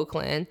in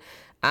Oakland,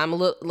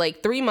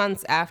 like 3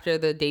 months after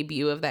the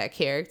debut of that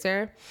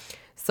character.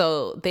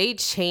 So they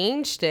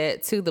changed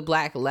it to the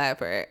Black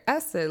Leopard. I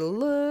said,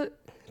 look,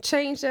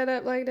 change that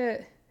up like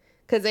that.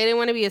 Because they didn't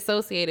want to be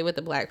associated with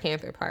the Black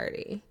Panther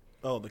Party.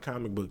 Oh, the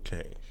comic book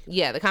changed.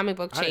 Yeah, the comic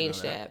book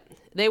changed that.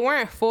 They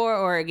weren't for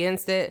or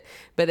against it,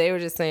 but they were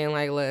just saying,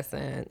 like,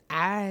 listen,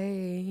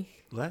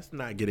 let's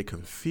not get it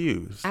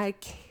confused. I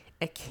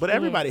can't. But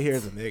everybody here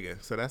is a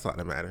nigga, so that's all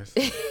that matters.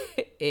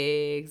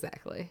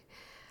 Exactly.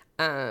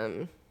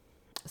 So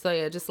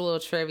yeah, just a little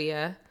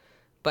trivia.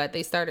 But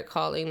they started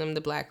calling them the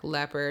Black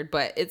Leopard.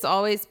 But it's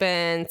always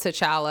been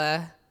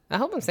T'Challa. I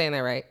hope I'm saying that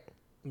right.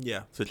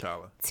 Yeah,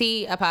 T'Challa.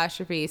 T'Challa.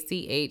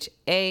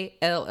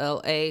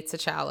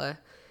 T'Challa.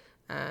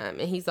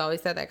 And he's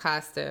always had that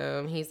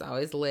costume. He's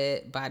always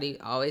lit. Body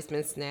always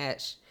been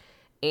snatched.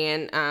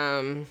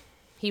 And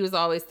he was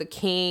always the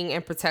king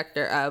and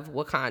protector of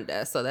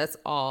Wakanda. So that's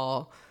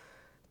all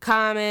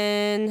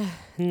common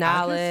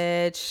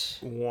knowledge. I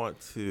just want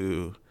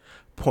to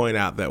point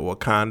out that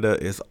Wakanda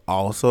is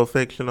also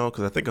fictional,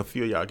 because I think a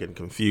few of y'all getting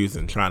confused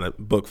and trying to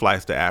book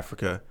flights to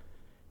Africa.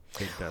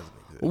 It doesn't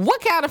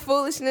What kind of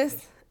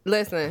foolishness?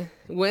 Listen,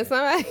 when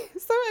somebody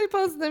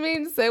posted to me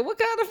and said, "What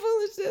kind of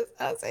foolishness?"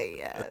 I say,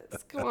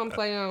 "Yes." Come on,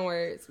 play on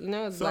words. You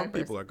know, it's some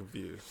people are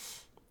confused.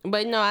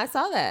 But no, I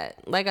saw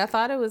that. Like, I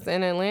thought it was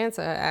in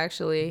Atlanta.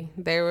 Actually,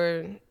 they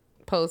were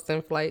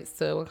posting flights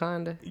to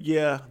Wakanda.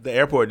 Yeah, the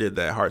airport did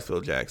that,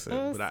 Hartsfield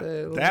Jackson.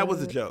 That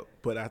was a joke.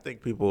 But I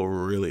think people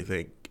really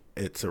think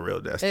it's a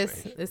real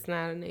destination. It's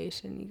not a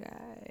nation, you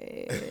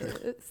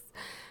guys.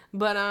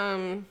 But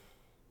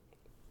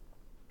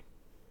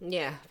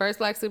yeah, first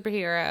black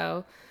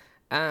superhero.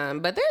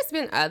 But there's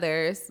been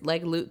others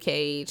like Luke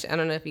Cage. I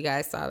don't know if you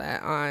guys saw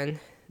that on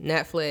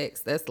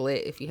Netflix. That's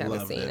lit if you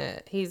haven't seen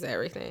it. He's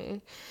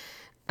everything.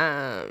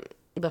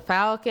 The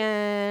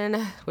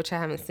Falcon, which I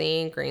haven't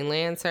seen. Green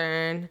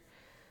Lantern.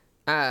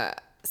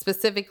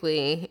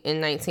 Specifically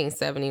in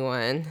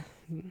 1971,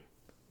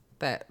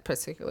 that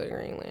particular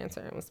Green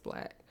Lantern was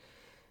black.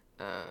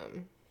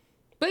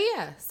 But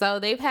yeah, so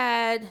they've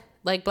had,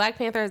 like, Black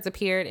Panther has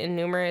appeared in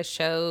numerous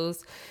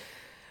shows,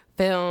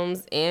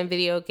 films, and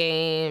video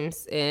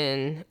games,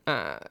 in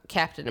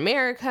Captain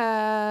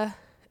America,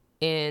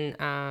 in,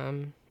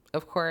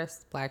 of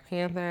course, Black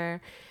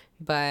Panther,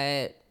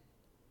 but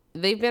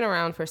they've been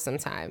around for some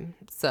time.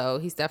 So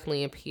he's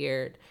definitely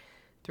appeared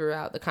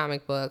throughout the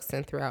comic books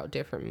and throughout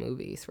different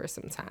movies for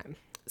some time.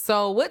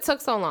 So what took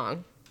so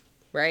long,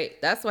 right?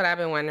 That's what I've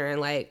been wondering.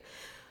 Like,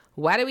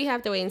 why do we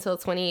have to wait until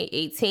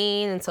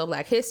 2018, until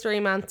Black History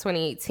Month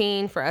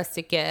 2018 for us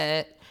to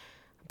get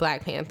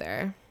Black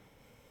Panther?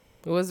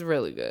 It was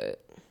really good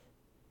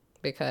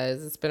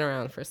because it's been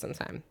around for some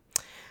time.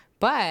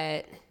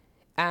 But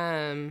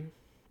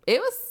it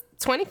was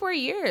 24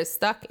 years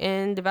stuck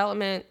in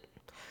development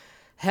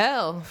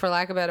hell, for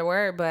lack of a better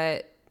word.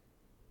 But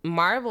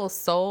Marvel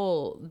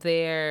sold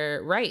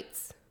their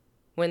rights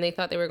when they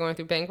thought they were going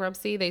through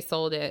bankruptcy. They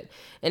sold it,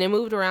 and it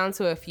moved around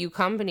to a few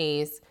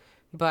companies.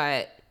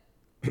 But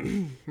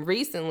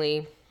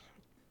recently,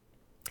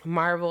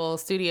 Marvel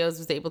Studios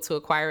was able to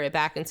acquire it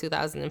back in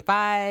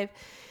 2005.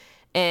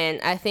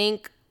 And I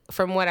think,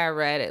 from what I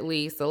read, at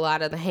least, a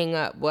lot of the hang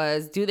up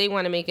was, do they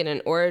want to make it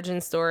an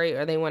origin story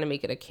or they want to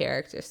make it a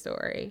character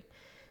story?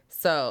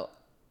 So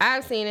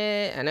I've seen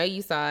it. I know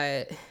you saw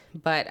it.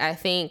 But I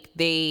think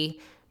they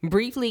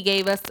briefly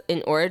gave us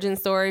an origin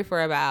story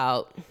for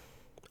about,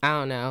 I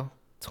don't know,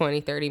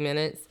 20, 30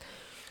 minutes.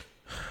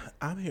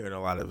 I'm hearing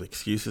a lot of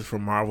excuses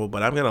from Marvel,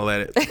 but I'm going to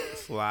let it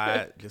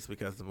slide just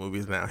because the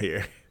movie's now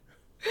here.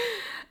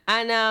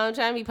 I know, I'm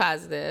trying to be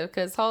positive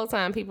because the whole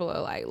time people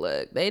are like,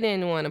 look, they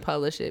didn't want to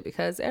publish it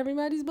because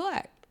everybody's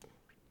black.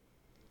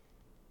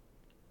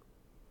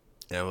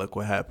 And look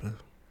what happened.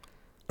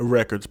 A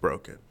record's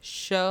broken.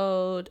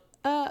 Showed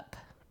up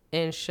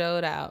and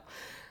showed out.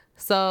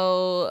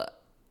 So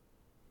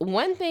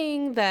one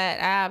thing that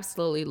I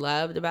absolutely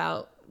loved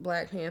about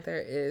Black Panther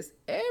is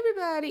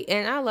everybody,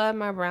 and I love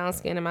my brown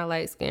skin and my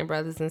light skin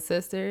brothers and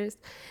sisters,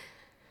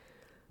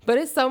 but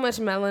it's so much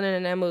melanin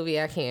in that movie,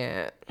 I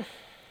can't.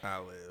 I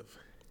live.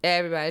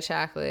 Everybody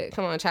chocolate.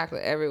 Come on,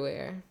 chocolate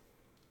everywhere.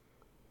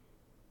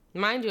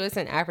 Mind you, it's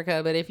in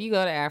Africa, but if you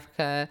go to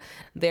Africa,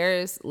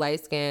 there's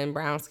light skin,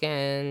 brown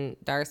skin,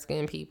 dark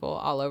skin people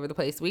all over the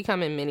place. We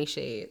come in many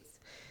shades.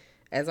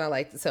 As I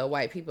like to tell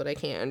white people, they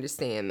can't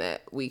understand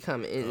that we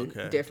come in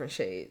different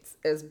shades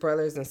as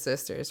brothers and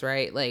sisters,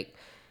 right? Like,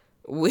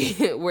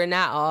 we're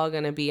not all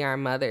going to be our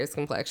mother's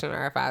complexion or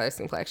our father's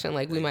complexion.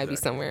 Like, we might be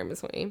somewhere in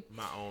between.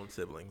 My own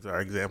siblings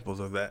are examples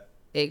of that.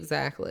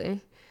 Exactly.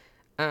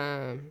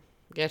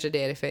 Got your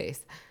daddy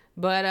face.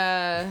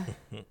 But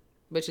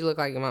but you look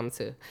like your mama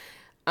too.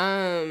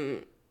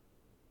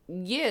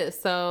 Yeah,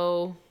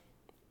 so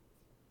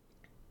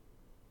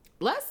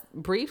let's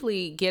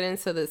briefly get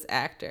into this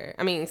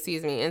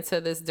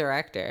into this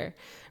director.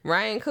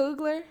 Ryan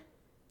Coogler.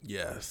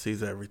 Yeah,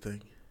 sees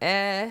everything.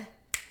 Everything.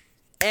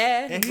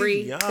 And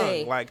he's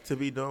young, like, to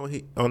be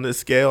doing on this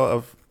scale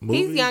of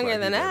movies. He's younger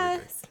than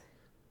us.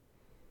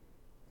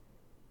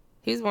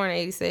 He was born in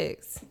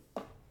 86.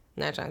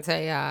 Not trying to tell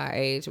y'all our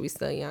age. We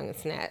still young and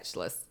snatched.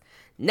 Let's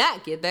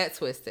not get that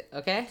twisted,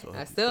 okay? So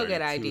I still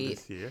get ID'd.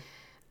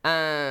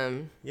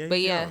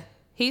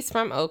 He's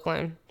from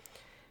Oakland,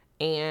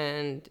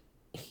 and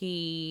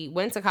he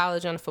went to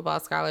college on a football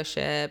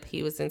scholarship.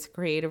 He was into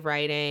creative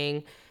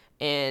writing,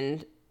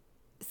 and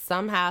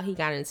somehow he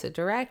got into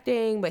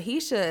directing. But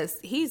he's a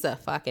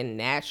fucking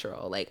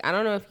natural. Like, I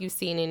don't know if you've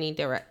seen any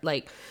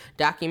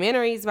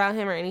documentaries about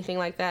him or anything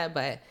like that,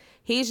 but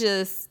he's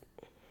just.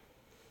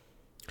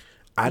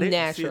 I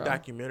didn't see a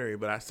documentary,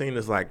 but I seen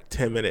this like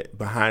 10-minute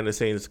behind the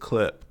scenes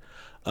clip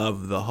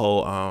of the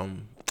whole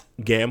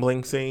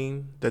gambling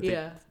scene that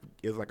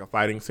is like a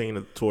fighting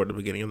scene toward the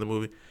beginning of the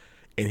movie,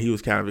 and he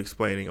was kind of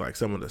explaining like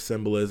some of the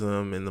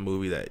symbolism in the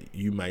movie that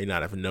you might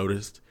not have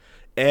noticed.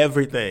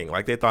 Everything,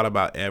 like, they thought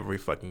about every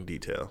fucking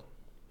detail.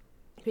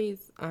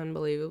 He's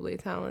unbelievably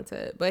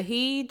talented, but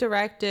he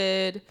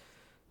directed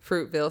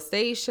Fruitvale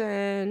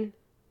Station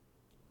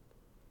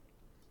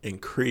and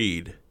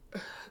Creed.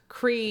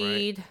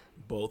 Right?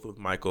 Both with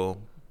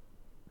Michael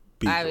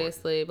B.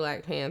 Obviously,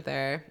 Black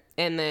Panther.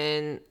 And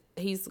then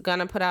he's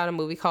gonna put out a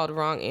movie called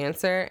Wrong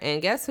Answer,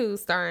 and guess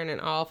who's starring in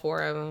all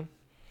 4 of them?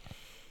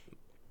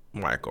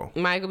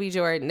 Michael B.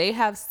 Jordan. They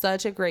have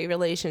such a great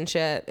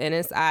relationship, and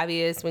it's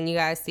obvious when you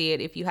guys see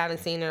it. If you haven't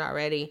seen it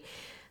already,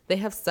 they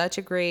have such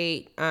a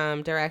great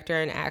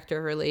director and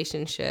actor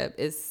relationship.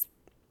 It's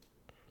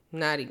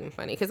not even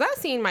funny, because I've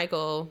seen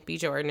Michael B.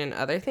 Jordan in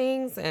other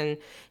things, and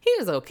he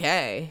was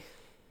okay.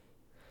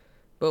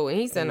 But when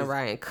he's in a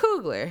Ryan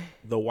Coogler,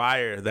 The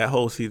Wire, that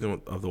whole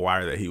season of The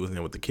Wire that he was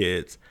in with the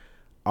kids,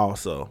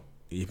 also,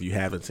 if you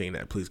haven't seen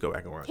that, please go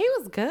back and watch. He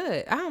was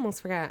good. I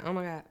almost forgot. Oh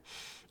my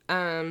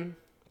god.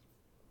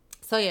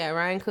 So yeah,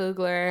 Ryan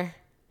Coogler,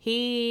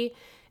 he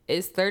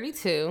is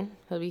 32.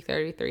 He'll be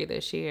 33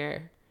 this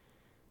year.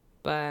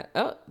 But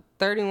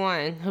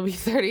 31. He'll be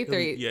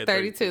 33. Yeah,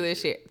 32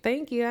 this year.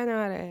 Thank you. I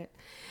know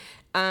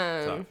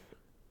that.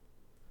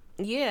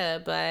 Yeah,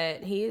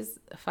 but he's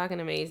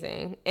fucking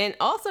amazing. And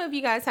also, if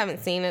you guys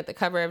haven't seen it, the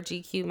cover of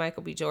GQ,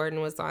 Michael B.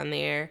 Jordan was on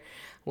there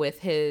with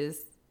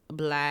his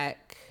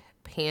Black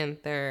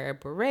Panther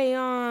beret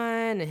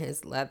on and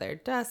his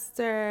leather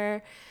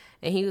duster.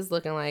 And he was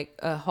looking like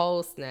a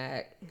whole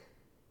snack.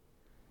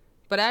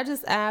 But I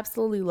just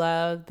absolutely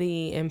love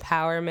the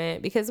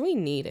empowerment, because we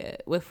need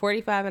it. With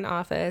 45 in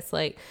office,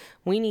 like,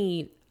 we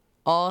need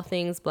all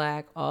things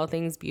Black, all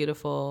things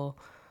beautiful,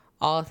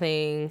 all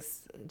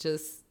things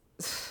just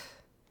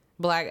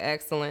Black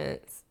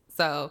excellence.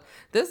 So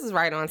this is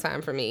right on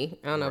time for me.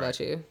 I don't know about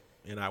you.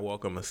 And I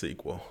welcome a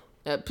sequel.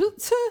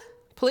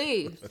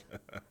 Please.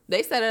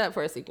 They set it up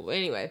for a sequel.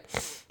 Anyway.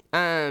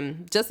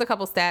 Just a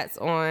couple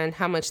stats on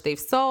how much they've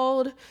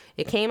sold.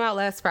 It came out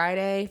last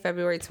Friday,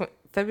 February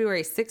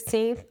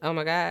 16th. Oh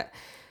my God.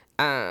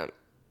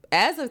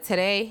 As of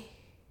today,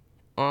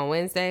 on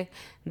Wednesday,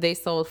 they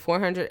sold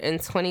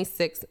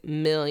 $426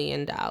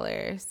 million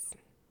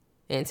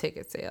in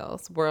ticket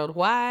sales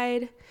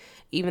worldwide,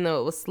 even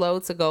though it was slow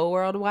to go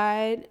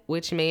worldwide,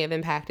 which may have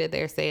impacted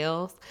their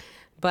sales.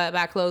 But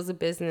by close of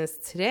business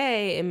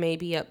today, it may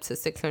be up to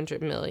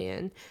 $600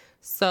 million.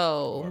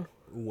 So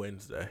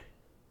Wednesday.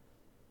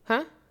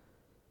 Huh?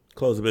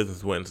 Close of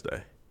business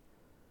Wednesday.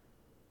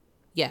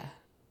 Yeah.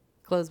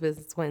 Close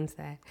business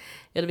Wednesday.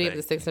 It'll be up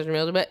to $600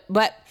 million.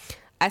 But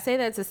I say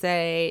that to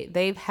say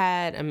they've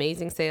had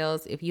amazing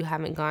sales. If you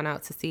haven't gone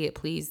out to see it,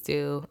 please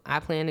do. I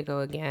plan to go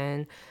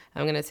again.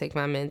 I'm going to take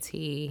my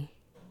mentee,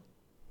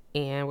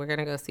 and we're going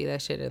to go see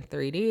that shit in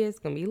 3D. It's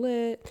going to be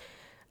lit.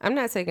 I'm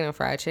not taking a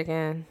fried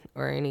chicken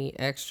or any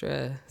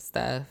extra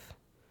stuff.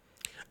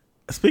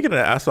 Speaking of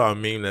that, I saw a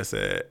meme that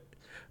said,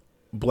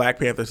 Black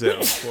Panther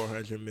sales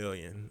 $400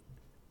 million.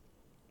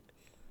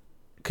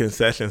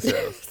 Concession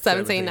sales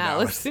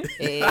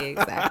 $17.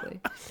 Exactly.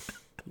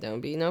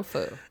 Don't be no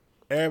fool.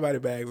 Everybody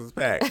bags was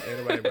packed.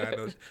 Everybody buying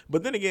those.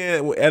 But then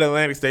again, at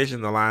Atlantic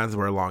Station, the lines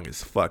were long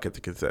as fuck at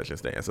the concession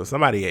stand. So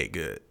somebody ate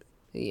good.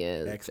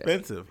 Yeah.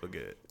 Expensive, but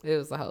good. It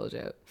was a whole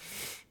joke.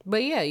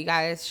 But yeah, you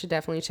guys should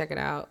definitely check it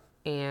out.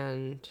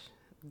 And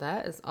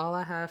that is all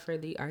I have for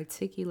the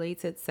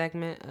articulated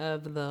segment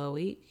of the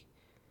week.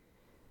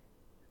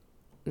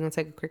 We're going to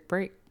take a quick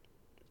break.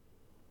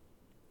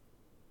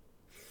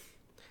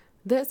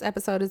 This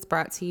episode is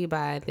brought to you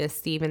by The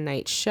Steven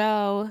Knight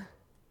Show.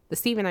 The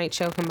Steven Knight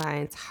Show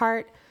combines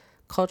heart,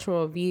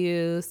 cultural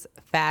views,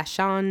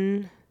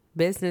 fashion,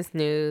 business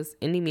news,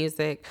 indie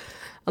music,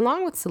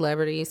 along with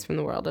celebrities from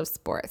the world of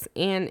sports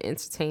and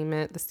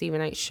entertainment. The Steven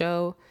Knight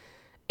Show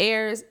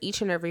airs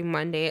each and every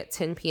Monday at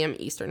 10 p.m.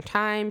 Eastern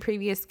Time.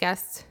 Previous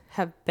guests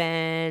have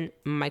been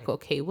Michael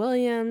K.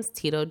 Williams,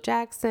 Tito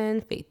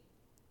Jackson, Faith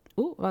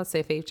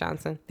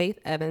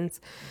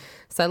Evans,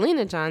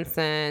 Selena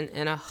Johnson,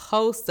 and a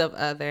host of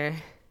other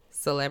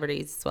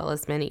celebrities, as well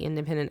as many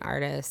independent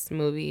artists,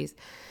 movie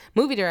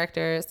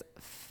directors,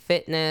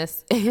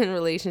 fitness, and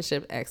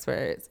relationship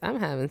experts. I'm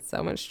having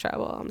so much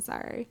trouble. I'm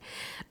sorry.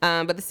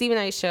 But the Steven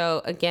Knight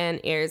Show,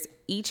 again, airs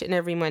each and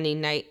every Monday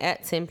night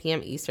at 10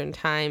 p.m. Eastern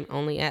Time,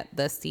 only at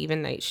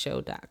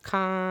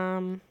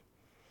thestephenknightshow.com.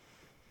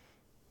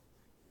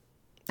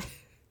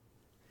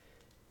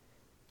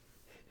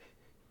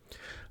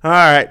 All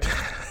right.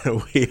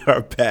 We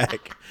are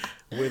back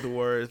with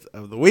Words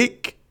of the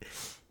Week.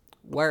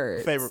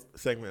 Words. Favorite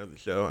segment of the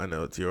show. I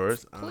know it's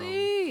yours.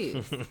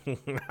 Please.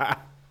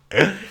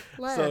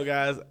 So,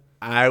 guys,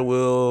 I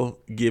will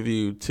give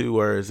you 2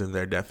 words and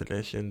their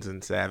definitions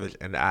in Savage,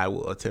 and I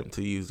will attempt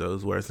to use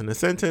those words in a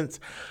sentence,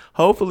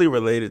 hopefully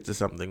related to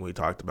something we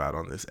talked about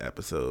on this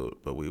episode,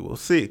 but we will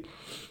see.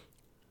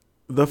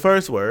 The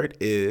first word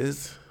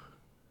is,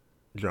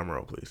 drum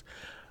roll, please.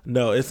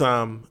 No, it's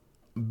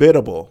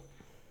biddable.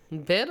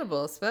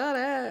 Biddable, spell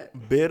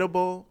that.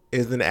 Biddable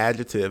is an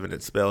adjective, and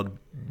it's spelled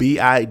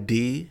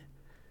BIDDABLE.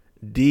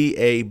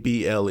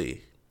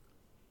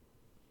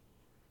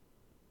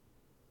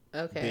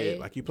 Okay. Bid.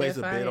 Like you place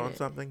a bid on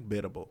something,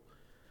 biddable.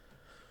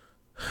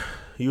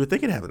 You would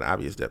think it has an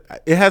obvious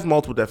it has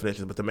multiple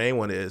definitions, but the main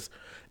one is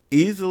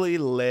easily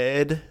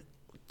led,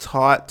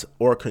 taught,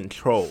 or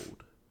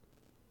controlled.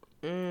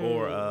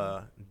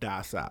 Or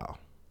docile.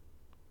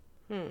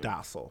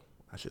 Docile,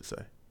 I should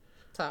say.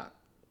 Talk.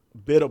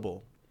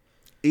 Biddable.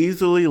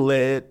 Easily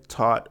led,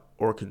 taught,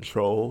 or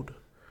controlled,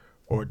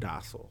 or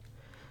docile?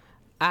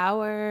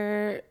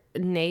 Our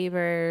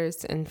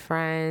neighbors and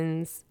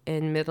friends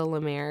in Middle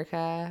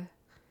America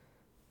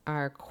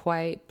are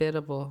quite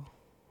biddable.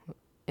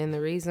 And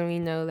the reason we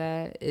know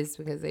that is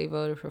because they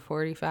voted for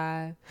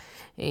 45,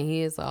 and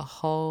he is a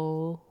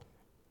whole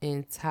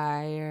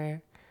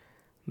entire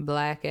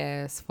black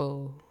ass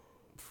fool.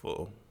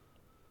 Fool.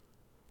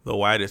 The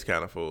whitest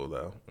kind of fool,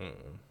 though.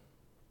 Mm-mm.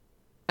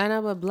 I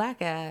know, but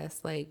black ass,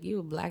 like you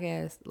a black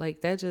ass,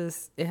 like that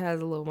just, it has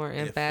a little more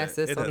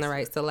emphasis on the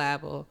right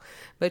syllable.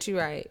 But you're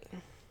right.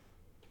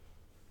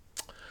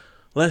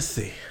 Let's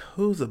see.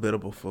 Who's a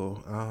biddable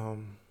fool?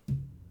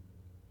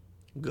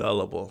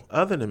 Gullible.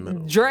 Other than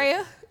middle.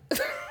 Drea.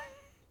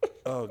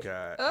 Oh,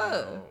 God.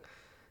 Oh.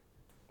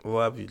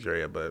 Love you,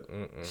 Drea, but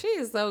she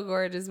is so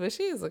gorgeous, but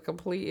she is a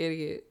complete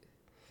idiot.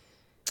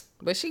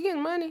 But she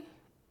getting money.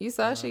 You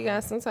saw she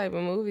got some type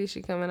of movie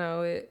she coming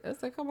out with. I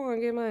was like, come on,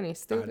 get money.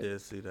 Stupid. I did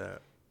see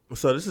that.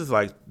 So this is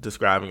like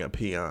describing a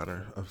peon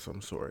or of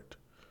some sort.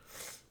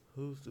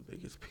 Who's the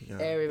biggest peon?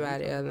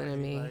 Everybody other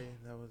than me.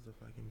 That was the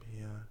fucking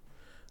peon.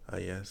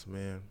 Yes,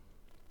 man.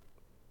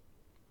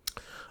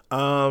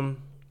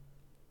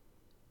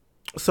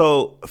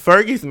 So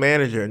Fergie's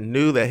manager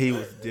knew that he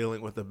was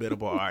dealing with a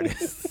biddable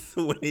artist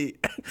when he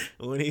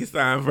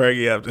signed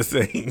Fergie up to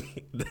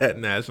sing that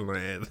national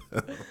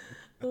anthem.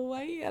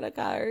 Why you gotta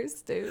call her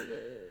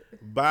stupid?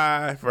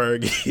 Bye,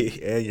 Fergie,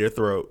 and your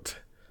throat.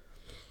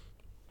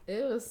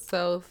 It was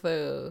so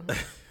fool.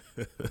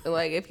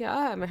 Like, if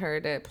y'all haven't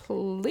heard that,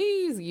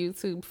 please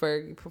YouTube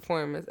Fergie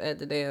performance at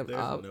the damn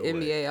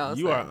NBA All-Star.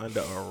 You are under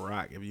a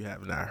rock if you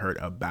have not heard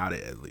about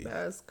it, at least.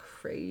 That's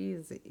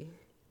crazy.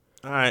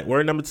 All right,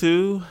 word number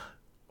 2,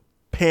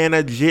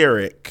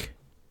 panegyric.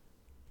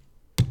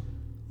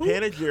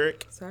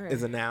 Panegyric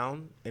is a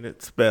noun, and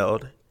it's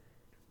spelled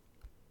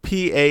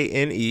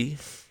Panegyric.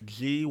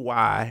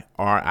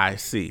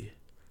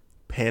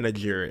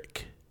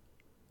 Panegyric.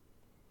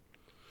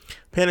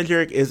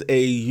 Panegyric is a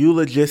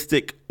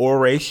eulogistic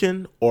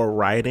oration or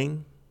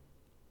writing.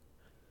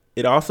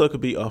 It also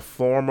could be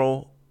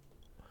formal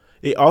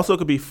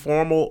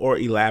or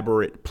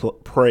elaborate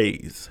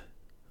praise.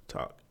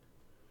 Talk.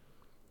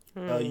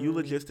 A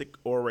eulogistic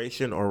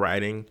oration or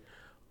writing.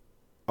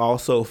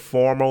 Also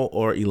formal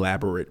or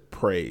elaborate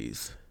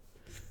praise.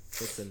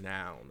 It's a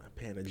noun, a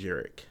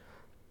panegyric.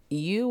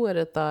 You would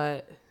have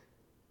thought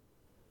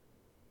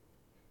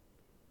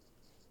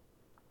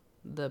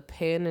the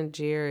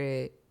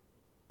panegyric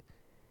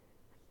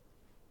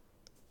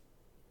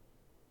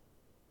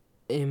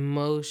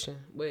emotion.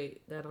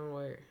 Wait, that don't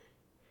work.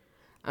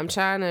 I'm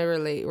trying to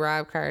relate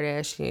Rob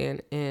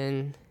Kardashian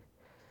and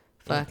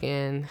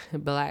fucking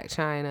Black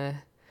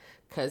China,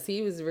 because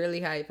he was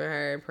really hyping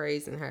her and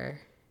praising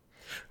her.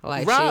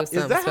 Like, Rob, she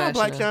was is that special. how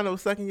Black China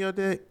was sucking your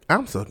dick?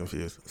 I'm so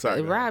confused.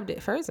 Sorry.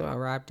 First of all,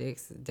 Rob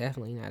dick's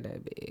definitely not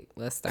that big.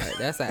 Let's start.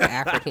 That's an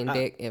African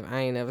dick if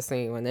I ain't never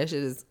seen one. That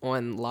shit is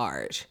on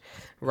large.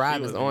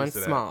 Rob is on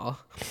small.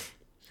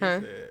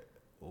 Huh? Said,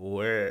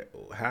 where?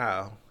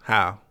 How?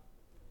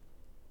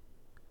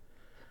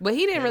 But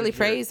he didn't really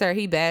praise her.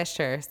 He bashed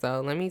her. So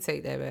let me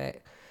take that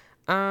back.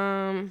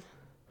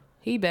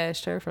 He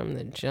bashed her from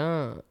the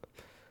jump.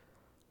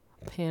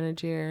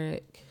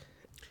 Panegyric.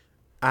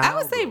 I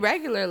would say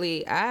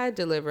regularly I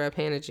deliver a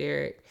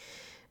panegyric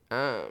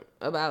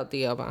about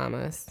the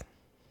Obamas.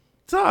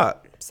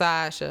 Talk.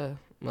 Sasha,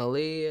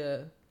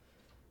 Malia,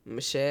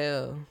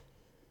 Michelle.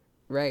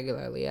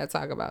 Regularly, I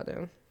talk about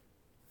them.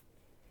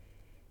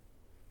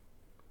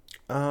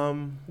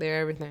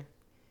 They're everything.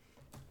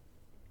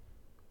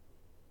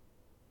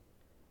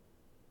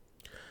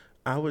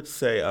 I would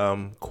say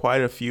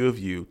quite a few of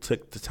you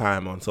took the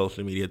time on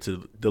social media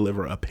to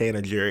deliver a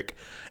panegyric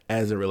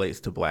as it relates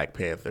to Black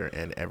Panther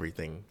and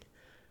everything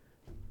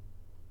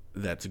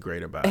that's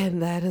great about it.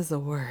 And that is a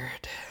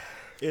word.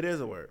 It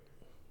is a word.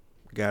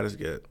 God is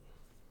good.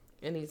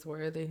 And he's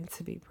worthy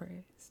to be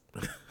praised.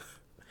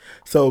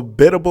 So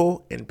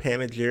biddable and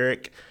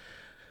panegyric,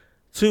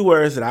 2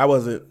 words that I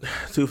wasn't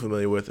too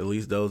familiar with, at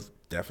least those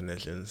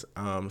definitions.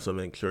 So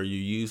make sure you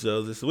use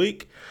those this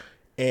week.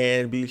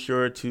 And be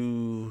sure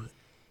to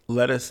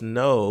let us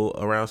know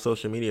around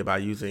social media by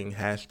using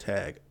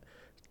hashtag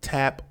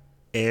TAP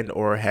and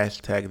or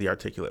hashtag The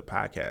Articulate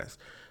Podcast.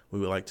 We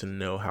would like to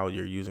know how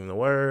you're using the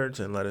words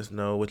and let us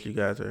know what you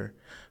guys are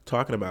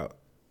talking about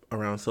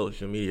around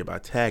social media by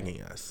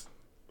tagging us.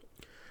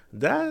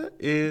 That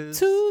is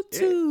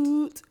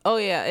toot. Oh,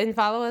 yeah. And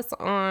follow us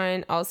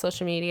on all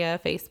social media,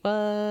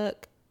 Facebook,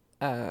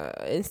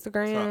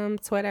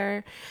 Instagram,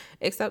 Twitter.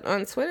 Except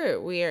on Twitter,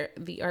 we are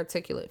The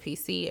Articulate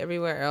PC.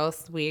 Everywhere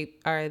else, we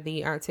are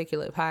The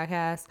Articulate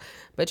Podcast.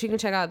 But you can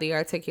check out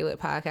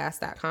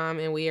thearticulatepodcast.com,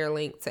 and we are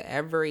linked to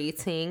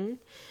everything.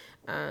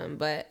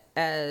 But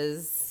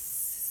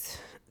as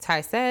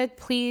Ty said,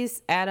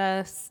 please add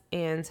us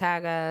and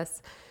tag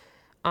us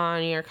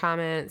on your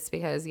comments,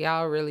 because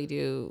y'all really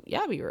do.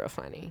 Y'all be real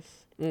funny,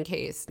 in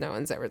case no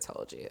one's ever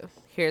told you.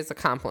 Here's a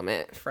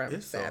compliment from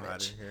It's Savage. so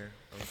hot in here.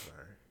 I'm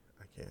sorry.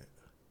 I can't.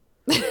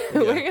 We're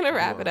going to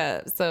wrap it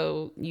up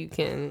so you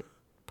can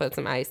put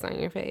some ice on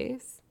your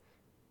face.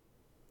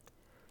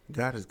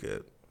 God is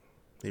good.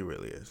 He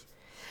really is.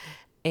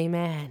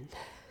 Amen.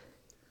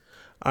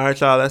 All right,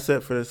 y'all. That's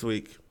it for this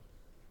week.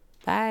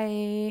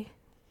 Bye.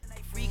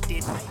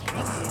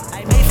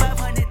 I made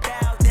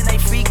 500,000, I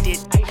freaked it.